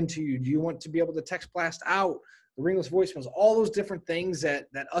into you? Do you want to be able to text blast out the ringless voicemails, all those different things that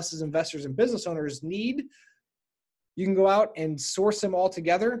us as investors and business owners need? You can go out and source them all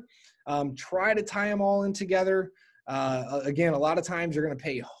together. Try to tie them all in together. Again, a lot of times you're going to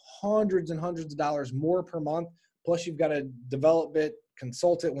pay hundreds and hundreds of dollars more per month. Plus you've got to develop it,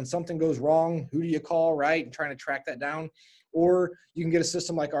 consult it. When something goes wrong, who do you call, right? And trying to track that down. Or you can get a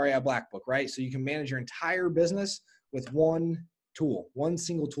system like REI Blackbook, right? So you can manage your entire business with one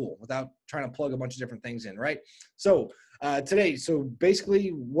single tool without trying to plug a bunch of different things in, right? So today, basically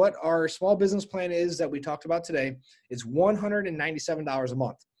what our small business plan is that we talked about today is $197 a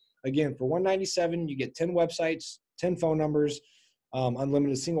month. Again, for $197, you get 10 websites, 10 phone numbers,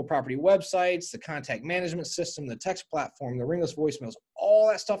 unlimited single property websites, the contact management system, the text platform, the ringless voicemails, all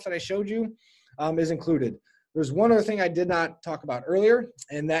that stuff that I showed you is included. There's one other thing I did not talk about earlier,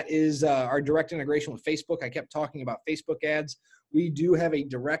 and that is our direct integration with Facebook. I kept talking about Facebook ads. We do have a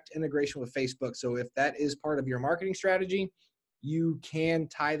direct integration with Facebook. So if that is part of your marketing strategy, you can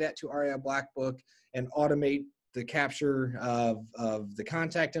tie that to REI Blackbook and automate the capture of the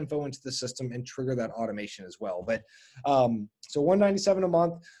contact info into the system and trigger that automation as well. But so $197 a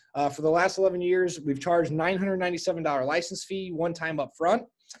month. For the last 11 years, we've charged $997 license fee one time up front.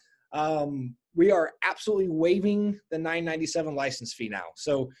 We are absolutely waiving the $997 license fee now.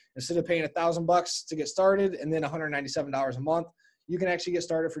 So instead of paying $1,000 to get started and then $197 a month, you can actually get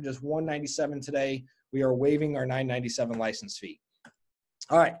started for just $197 today. We are waiving our $997 license fee.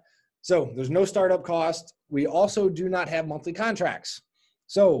 All right. So there's no startup cost. We also do not have monthly contracts.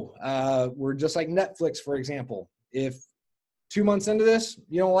 So we're just like Netflix, for example. If 2 months into this,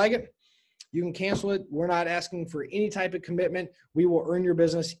 you don't like it, you can cancel it. We're not asking for any type of commitment. We will earn your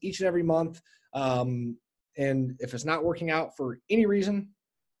business each and every month. And if it's not working out for any reason,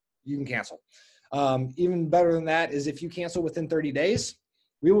 you can cancel. Even better than that is if you cancel within 30 days,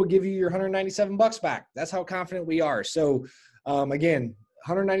 we will give you your $197 back. That's how confident we are. So again,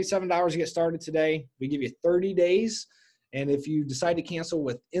 $197 to get started today. We give you 30 days. And if you decide to cancel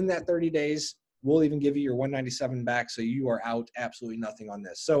within that 30 days, we'll even give you your $197 back. So you are out absolutely nothing on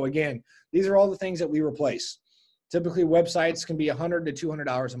this. So again, these are all the things that we replace. Typically websites can be $100 to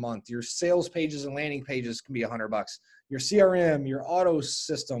 $200 a month. Your sales pages and landing pages can be $100. Your CRM, your auto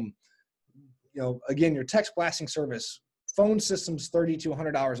system, again, your text blasting service, phone systems, $30 to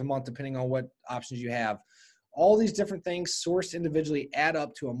 $100 a month, depending on what options you have. All these different things sourced individually add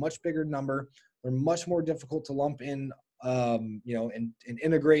up to a much bigger number. They're much more difficult to lump in, and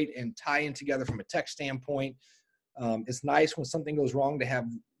integrate and tie in together from a tech standpoint. It's nice when something goes wrong to have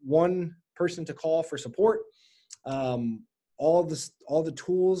one person to call for support. All the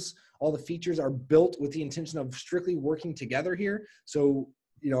tools, all the features are built with the intention of strictly working together here. So,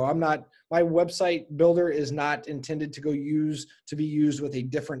 my website builder is not intended to be used with a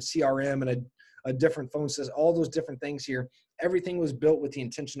different CRM and a different phone system, all those different things here. Everything was built with the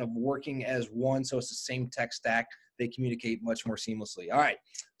intention of working as one. So it's the same tech stack. They communicate much more seamlessly. All right.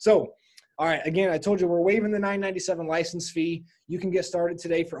 So, again, I told you we're waiving the $997 license fee. You can get started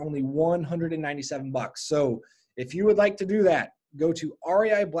today for only $197. So if you would like to do that, go to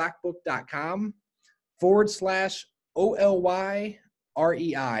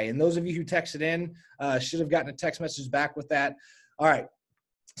REIBlackbook.com/OlyREI. And those of you who texted in should have gotten a text message back with that. All right.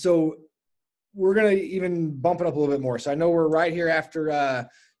 So we're going to even bump it up a little bit more. So I know we're right here after,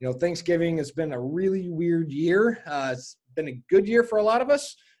 Thanksgiving. It's been a really weird year. It's been a good year for a lot of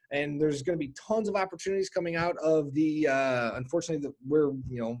us. And there's going to be tons of opportunities coming out of the, unfortunately, a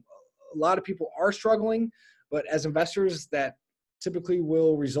lot of people are struggling, but as investors, that typically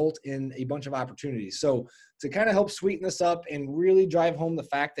will result in a bunch of opportunities. So to kind of help sweeten this up and really drive home the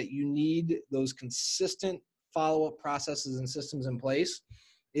fact that you need those consistent follow-up processes and systems in place,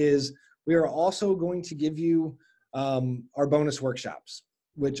 is we are also going to give you our bonus workshops,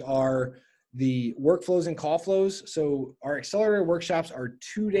 which are the workflows and call flows. So our accelerator workshops are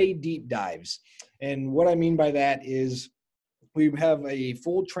 2-day deep dives. And what I mean by that is we have a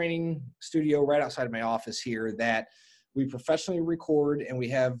full training studio right outside of my office here that we professionally record, and we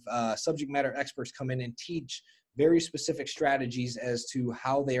have subject matter experts come in and teach very specific strategies as to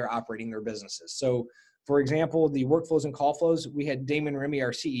how they are operating their businesses. So for example, the workflows and call flows, we had Damon Remy,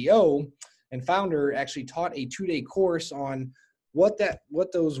 our CEO and founder, actually taught a 2-day course on what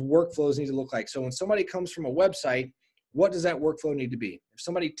those workflows need to look like. So when somebody comes from a website, what does that workflow need to be? If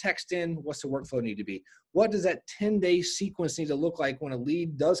somebody texts in, what's the workflow need to be? What does that 10-day sequence need to look like when a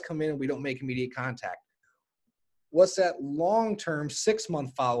lead does come in and we don't make immediate contact? What's that long-term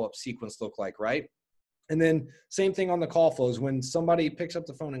 6-month follow-up sequence look like, right? And then same thing on the call flows. When somebody picks up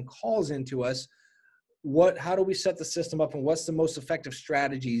the phone and calls into us, how do we set the system up, and what's the most effective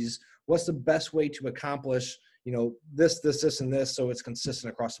strategies? What's the best way to accomplish, this, and this, so it's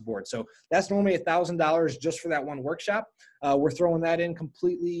consistent across the board. So that's normally $1,000 just for that one workshop. We're throwing that in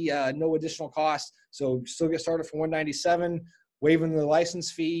completely, no additional cost. So still get started for $197, waiving the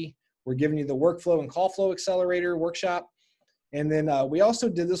license fee. We're giving you the workflow and call flow accelerator workshop. And then we also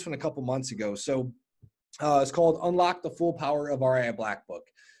did this one a couple months ago. So it's called Unlock the Full Power of REI Blackbook.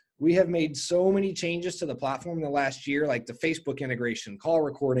 We have made so many changes to the platform in the last year, like the Facebook integration, call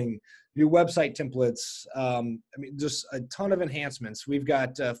recording, new website templates. Just a ton of enhancements. We've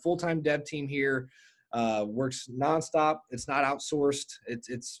got a full-time dev team here, works nonstop. It's not outsourced.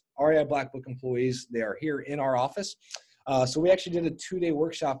 It's REI Blackbook employees. They are here in our office. So we actually did a 2-day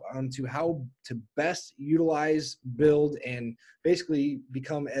workshop onto how to best utilize, build, and basically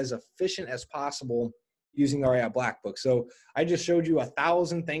become as efficient as possible using REI Blackbook. So I just showed you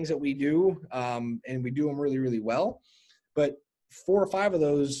 1,000 things that we do, and we do them really, really well. But 4 or 5 of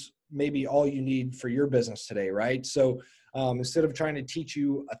those may be all you need for your business today, right? So instead of trying to teach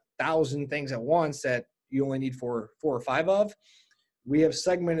you 1,000 things at once that you only need 4 or 5 of, we have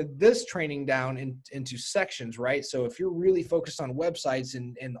segmented this training down into sections, right? So if you're really focused on websites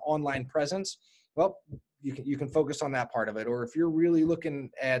and online presence, well, you can focus on that part of it. Or if you're really looking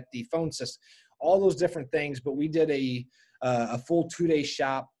at the phone system, all those different things. But we did a full 2-day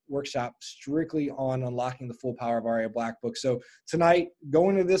workshop strictly on unlocking the full power of REI Blackbook. So tonight,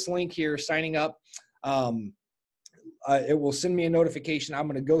 going to this link here, signing up, it will send me a notification. I'm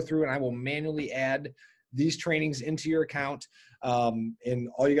going to go through and I will manually add these trainings into your account. And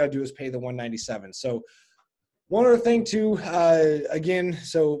all you got to do is pay the $197. So one other thing too, again,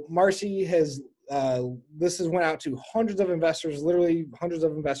 so Marcy has, this has went out to hundreds of investors, literally hundreds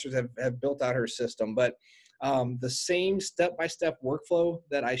of investors have built out her system, but the same step-by-step workflow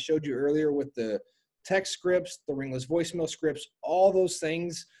that I showed you earlier with the text scripts, the ringless voicemail scripts, all those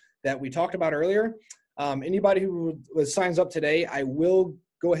things that we talked about earlier, anybody who signs up today, I will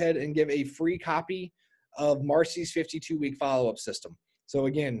go ahead and give a free copy of Marcy's 52-week follow-up system. So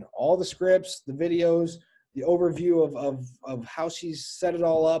again, all the scripts, the videos, the overview of how she's set it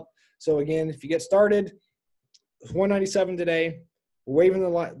all up. So again, if you get started, it's $197 today. We're waiving the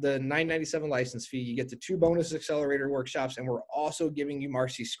 $997 license fee. You get the 2 bonus accelerator workshops, and we're also giving you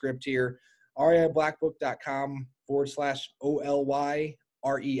Marcy's script here,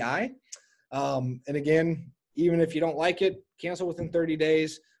 REIBlackbook.com/OlyREI. And again, even if you don't like it, cancel within 30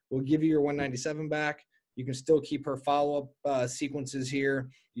 days. We'll give you your $197 back. You can still keep her follow-up sequences here.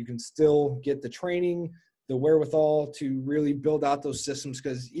 You can still get the training, the wherewithal to really build out those systems,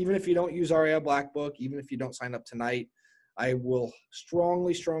 because even if you don't use REI Blackbook, even if you don't sign up tonight, I will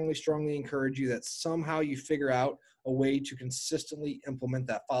strongly, strongly, strongly encourage you that somehow you figure out a way to consistently implement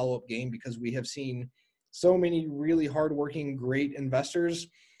that follow-up game, because we have seen so many really hardworking, great investors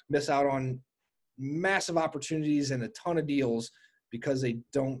miss out on massive opportunities and a ton of deals because they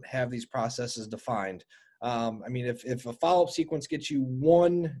don't have these processes defined. I mean, if a follow-up sequence gets you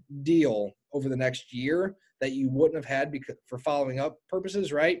one deal over the next year that you wouldn't have had for following up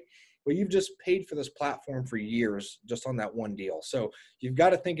purposes, right? Well, you've just paid for this platform for years just on that one deal. So you've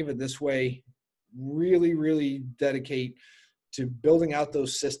got to think of it this way. Really, really dedicate to building out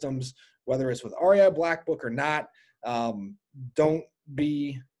those systems, whether it's with REI Blackbook or not. Don't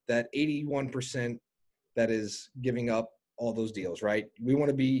be that 81% that is giving up all those deals, right? We want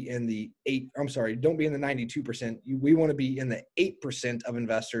to be in the don't be in the 92%. We want to be in the 8% of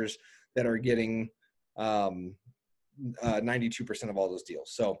investors that are getting 92% of all those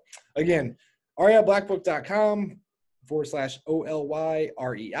deals. So again,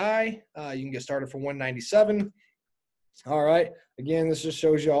 REIBlackbook.com/OlyREI. You can get started for $197. All right. Again, this just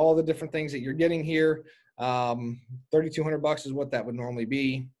shows you all the different things that you're getting here. $3,200 is what that would normally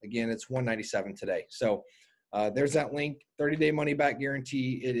be. Again, it's $197 today. So there's that link, 30-day money back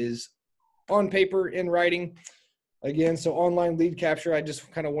guarantee. It is on paper, in writing. Again, so online lead capture, I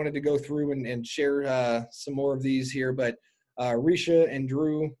just kind of wanted to go through and share some more of these here. But Risha and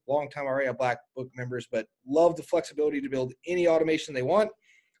Drew, longtime REI Blackbook members, but love the flexibility to build any automation they want,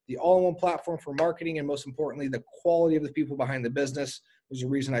 the all-in-one platform for marketing, and most importantly, the quality of the people behind the business. There's a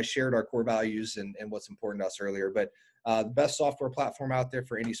reason I shared our core values and what's important to us earlier. But the best software platform out there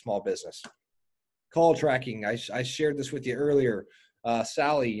for any small business. Call tracking, I shared this with you earlier.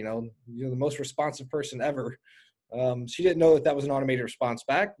 Sally, you're the most responsive person ever. She didn't know that was an automated response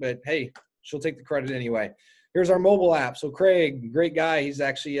back, but hey, she'll take the credit anyway. Here's our mobile app. So Craig, great guy. He's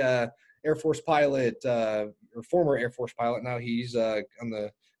actually a Air Force pilot, or former Air Force pilot. Now he's on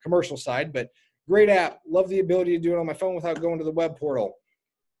the commercial side, but great app. Love the ability to do it on my phone without going to the web portal.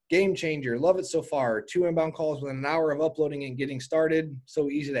 Game changer. Love it so far. 2 inbound calls within an hour of uploading and getting started. So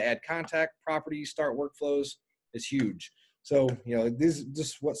easy to add contact, properties, start workflows. It's huge. So, this is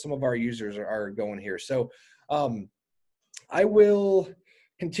just what some of our users are going here. So I will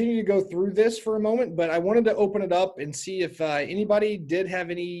continue to go through this for a moment, but I wanted to open it up and see if anybody did have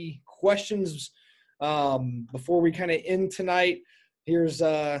any questions before we kind of end tonight. Here's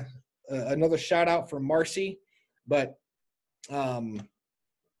another shout out for Marcy, but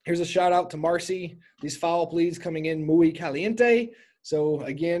here's a shout out to Marcy. These follow-up leads coming in muy caliente. So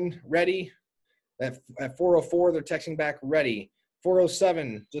again, ready. At 404, they're texting back ready.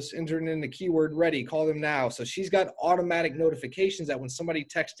 407, just entering in the keyword ready. Call them now. So she's got automatic notifications that when somebody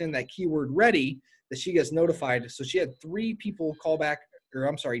texts in that keyword ready, that she gets notified. So she had 3 people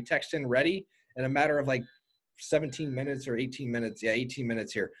text in ready in a matter of like 17 minutes or 18 minutes. Yeah, 18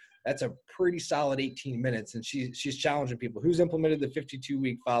 minutes here. That's a pretty solid 18 minutes. And she's challenging people. Who's implemented the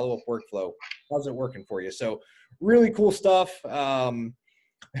 52-week follow-up workflow? How's it working for you? So really cool stuff.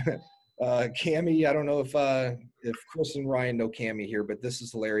 Cami, I don't know if Chris and Ryan know Cami here, but this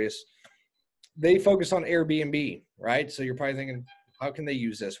is hilarious. They focus on Airbnb, right? So you're probably thinking, how can they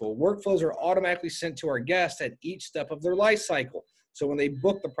use this? Well, workflows are automatically sent to our guests at each step of their life cycle. So when they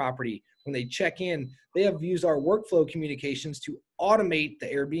book the property, when they check in, they have used our workflow communications to automate the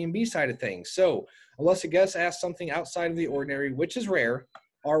Airbnb side of things. So unless a guest asks something outside of the ordinary, which is rare,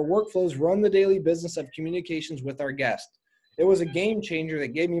 our workflows run the daily business of communications with our guests. It was a game changer that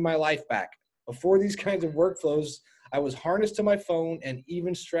gave me my life back. Before these kinds of workflows, I was harnessed to my phone and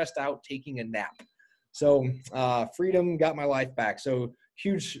even stressed out taking a nap. So freedom got my life back. So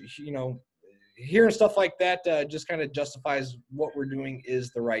huge, hearing stuff like that just kind of justifies what we're doing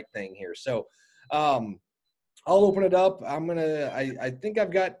is the right thing here. So I'll open it up. I think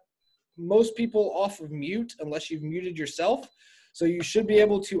I've got most people off of mute unless you've muted yourself. So you should be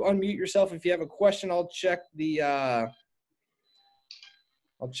able to unmute yourself. If you have a question, I'll check the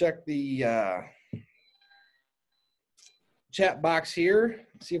chat box here,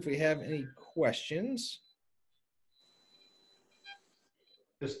 see if we have any questions.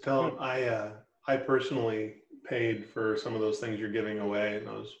 Just tell them I personally paid for some of those things you're giving away, and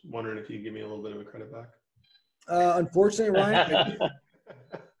I was wondering if you could give me a little bit of a credit back. Unfortunately, Ryan,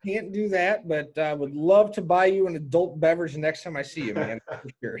 I can't do that, but I would love to buy you an adult beverage next time I see you, man. For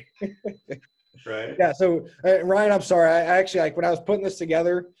sure. Right. Yeah. So Ryan, I'm sorry. I actually, like, when I was putting this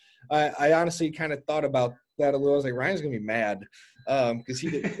together, I honestly kind of thought about that a little. I was like, Ryan's gonna be mad because he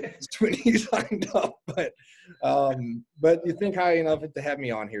did when he signed up, but you think high enough to have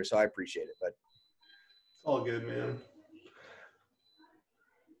me on here, so I appreciate it. But it's all good, man.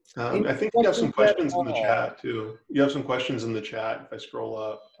 I think you have some questions in the chat too. You have some questions in the chat. If I scroll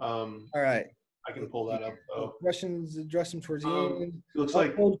up, all right, I can pull that up though. Questions, address them towards the end. It looks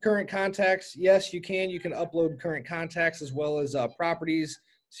upload like current contacts. Yes, you can. You can upload current contacts as well as properties,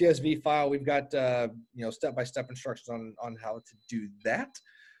 CSV file. We've got step-by-step instructions on how to do that.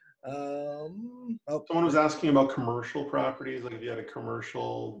 Someone was asking about commercial properties, like if you had a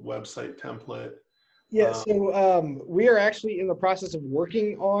commercial website template. Yeah, so we are actually in the process of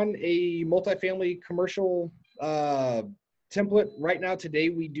working on a multifamily commercial template right now. Today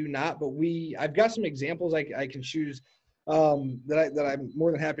we do not, but I've got some examples I can choose that I'm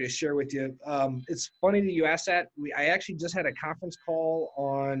more than happy to share with you. It's funny that you asked that. I actually just had a conference call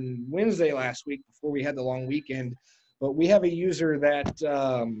on Wednesday last week before we had the long weekend, but we have a user that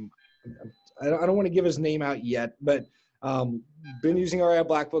I don't want to give his name out yet, but been using REI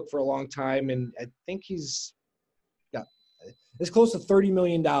Blackbook for a long time, and I think he's got it's close to $30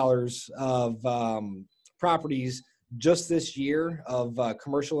 million of properties just this year of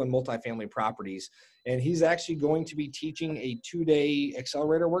commercial and multifamily properties. And he's actually going to be teaching a 2-day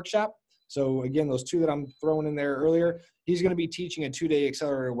accelerator workshop. So again, those two that I'm throwing in there earlier, he's going to be teaching a 2-day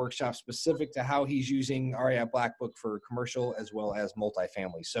accelerator workshop specific to how he's using REI Blackbook for commercial as well as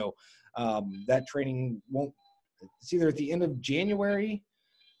multifamily. So that training it's either at the end of January.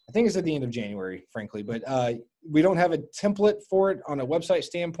 I think it's at the end of January, frankly, but we don't have a template for it on a website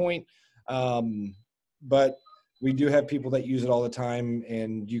standpoint. But we do have people that use it all the time,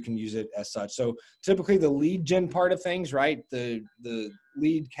 and you can use it as such. So typically the lead gen part of things, right? The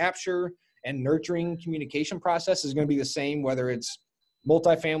lead capture and nurturing communication process is going to be the same, whether it's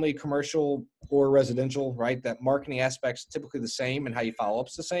multifamily, commercial, or residential, right? That marketing aspect's typically the same, and how you follow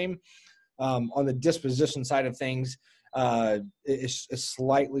up's the same. On the disposition side of things, it's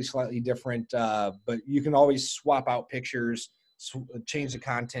slightly different, but you can always swap out pictures, change the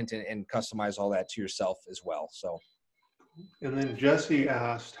content, and customize all that to yourself as well. So, and then Jesse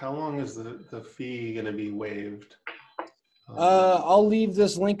asked, how long is the fee going to be waived? I'll leave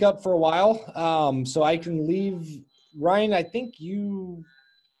this link up for a while, so I can leave Ryan. I think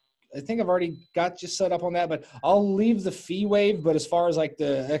I've already got you set up on that, but I'll leave the fee waive. But as far as like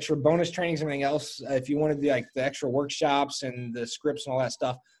the extra bonus trainings and everything else, if you wanted the extra workshops and the scripts and all that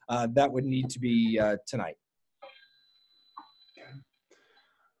stuff, that would need to be tonight. Okay.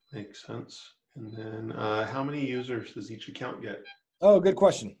 Makes sense. And then how many users does each account get? Oh, good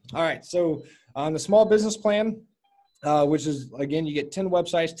question. All right. So on the small business plan, which is, again, you get 10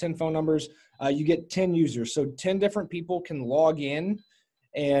 websites, 10 phone numbers, you get 10 users. So 10 different people can log in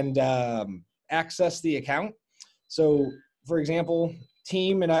and access the account. So for example,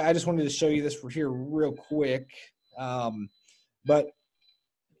 team, and I just wanted to show you this here real quick, but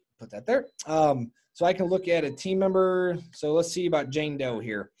put that there. So I can look at a team member. So let's see about Jane Doe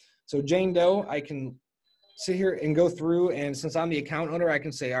here. So Jane Doe, I can sit here and go through, and since I'm the account owner, I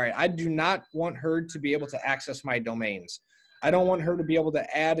can say, all right, I do not want her to be able to access my domains. I don't want her to be able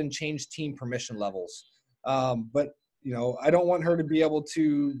to add and change team permission levels. But I don't want her to be able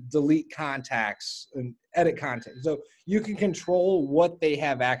to delete contacts and edit content. So you can control what they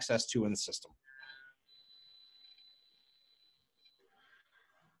have access to in the system.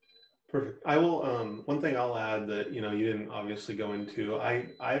 Perfect. I will, one thing I'll add that, you didn't obviously go into,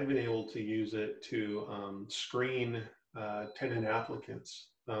 I've been able to use it to screen tenant applicants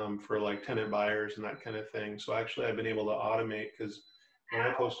for like tenant buyers and that kind of thing. So actually I've been able to automate, because when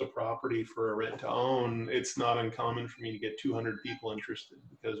I post a property for a rent to own, it's not uncommon for me to get 200 people interested,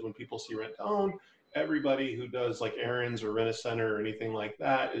 because when people see rent to own, everybody who does like errands or rent a center or anything like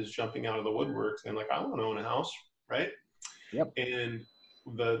that is jumping out of the woodworks and like, I want to own a house, right? Yep. And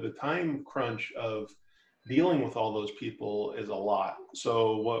the time crunch of dealing with all those people is a lot.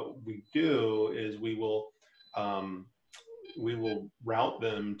 So what we do is we will route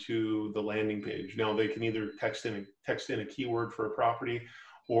them to the landing page. Now they can either text in a keyword for a property,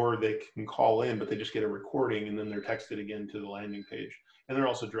 or they can call in, but they just get a recording and then they're texted again to the landing page. And they're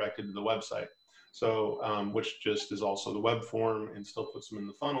also directed to the website. So, which just is also the web form and still puts them in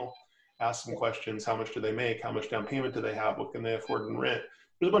the funnel. ask some questions. How much do they make? How much down payment do they have? What can they afford in rent?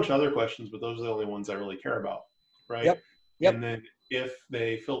 There's a bunch of other questions, but those are the only ones I really care about, right? Yep. Yep. And then if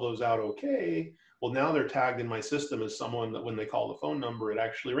they fill those out okay, well, now they're tagged in my system as someone that when they call the phone number, it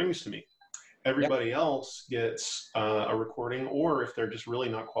actually rings to me. Everybody else gets a recording, or if they're just really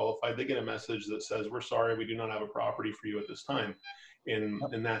not qualified, they get a message that says, we're sorry, we do not have a property for you at this time. And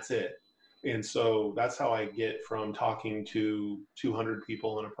that's it. And so that's how I get from talking to 200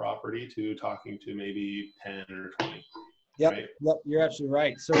 people on a property to talking to maybe 10 or 20. Yep. Right? Yep. You're absolutely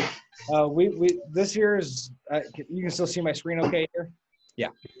right. So we this year is, you can still see my screen okay here? Yeah.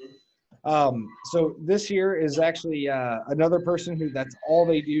 So this year is actually another person who that's all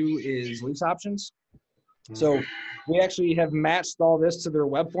they do is lease options. So we actually have matched all this to their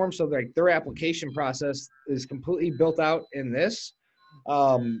web form. So like their application process is completely built out in this.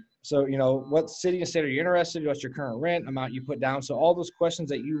 So, you know, what city and state are you interested in? What's your current rent amount you put down? So all those questions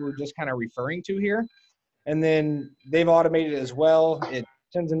that you were just kind of referring to here. And then they've automated it as well. It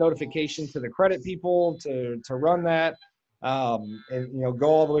sends a notification to the credit people to run that. And, you know, go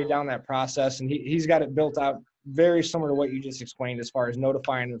all the way down that process. And he's got it built out very similar to what you just explained as far as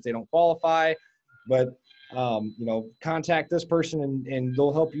notifying if they don't qualify. But, you know, contact this person and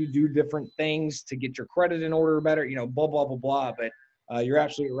they'll help you do different things to get your credit in order better, you know, blah, blah, blah, blah. But you're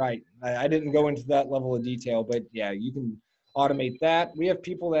absolutely right. I didn't go into that level of detail, but yeah, you can automate that. We have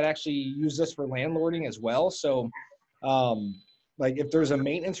people that actually use this for landlording as well. So like if there's a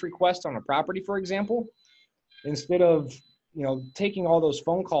maintenance request on a property, for example, instead of, you know, taking all those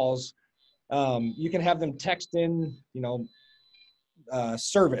phone calls, you can have them text in, you know,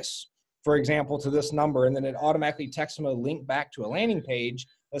 service, for example, to this number, and then it automatically texts them a link back to a landing page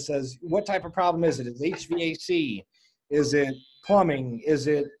that says, what type of problem is it? Is it HVAC? Is it plumbing? Is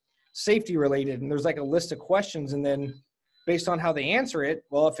it safety related? And there's like a list of questions. And then based on how they answer it,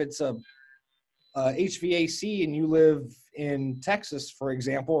 well, if it's a HVAC and you live in Texas, for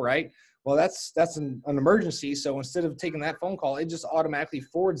example, right? Well, that's an emergency. So instead of taking that phone call, it just automatically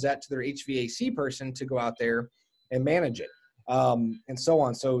forwards that to their HVAC person to go out there and manage it, and so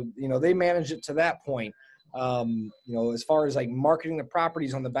on. So, you know, they manage it to that point. You know, as far as like marketing the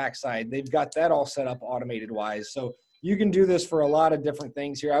properties on the backside, they've got that all set up automated wise. So you can do this for a lot of different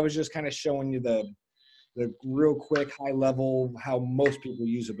things here. I was just kind of showing you the real quick high level, how most people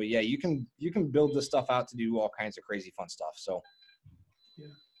use it. But yeah, you can build this stuff out to do all kinds of crazy fun stuff. So yeah,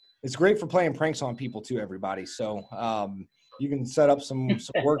 it's great for playing pranks on people too, everybody. So you can set up some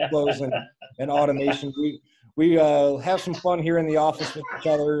workflows and automation. We have some fun here in the office with each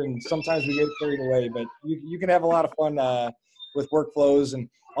other, and sometimes we get carried away, but you can have a lot of fun with workflows. And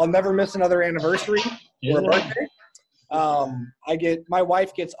I'll never miss another anniversary or a birthday. My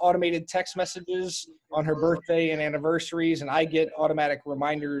wife gets automated text messages on her birthday and anniversaries, and I get automatic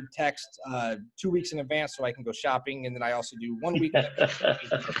reminder text 2 weeks in advance so I can go shopping. And then I also do 1 week.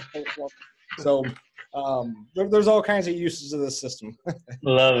 So there's all kinds of uses of this system.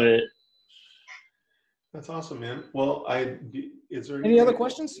 Love it. That's awesome, man. Well, is there any other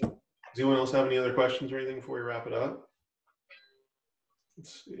questions? Does anyone else have any other questions or anything before we wrap it up?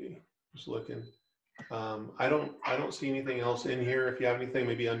 Let's see. Just looking. I don't see anything else in here. If you have anything,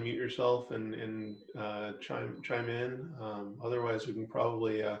 maybe unmute yourself and chime in. Otherwise, we can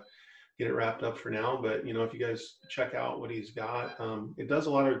probably get it wrapped up for now. But you know, if you guys check out what he's got, it does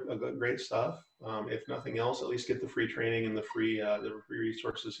a lot of great stuff. If nothing else, at least get the free training and the free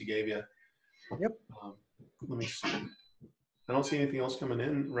resources he gave you. Yep. Let me see. I don't see anything else coming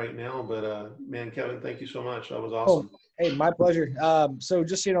in right now, but man, Kevin, thank you so much. That was awesome. Oh, hey, my pleasure. So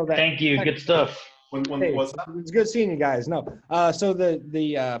just, you know, that. Thank you. Good stuff. Hey, What's that? it's good seeing you guys. No. So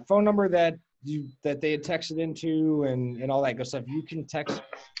the phone number that they had texted into and all that good stuff, you can text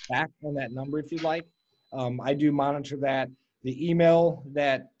back on that number if you'd like. I do monitor that. The email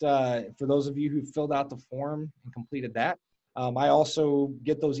that for those of you who filled out the form and completed that, I also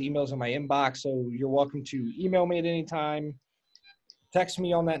get those emails in my inbox. So you're welcome to email me at any time, text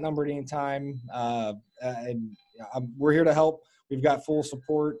me on that number at any time. And we're here to help. We've got full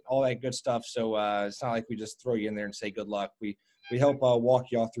support, all that good stuff. So it's not like we just throw you in there and say good luck. We help walk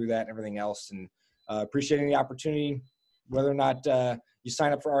you all through that and everything else. And appreciating the opportunity, whether or not you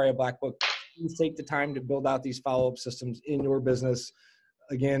sign up for REI Blackbook, please take the time to build out these follow-up systems in your business.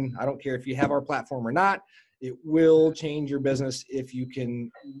 Again, I don't care if you have our platform or not. It will change your business if you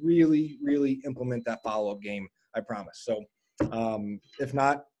can really, really implement that follow-up game, I promise. So if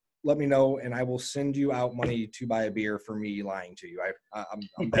not, let me know, and I will send you out money to buy a beer for me lying to you.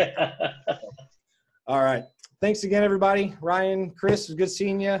 I'm that. All right. Thanks again, everybody. Ryan, Chris, it was good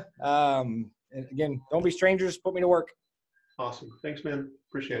seeing you. And again, don't be strangers. Put me to work. Awesome. Thanks, man.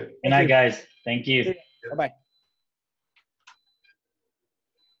 Appreciate it. Good night, guys. Thank you. Bye-bye.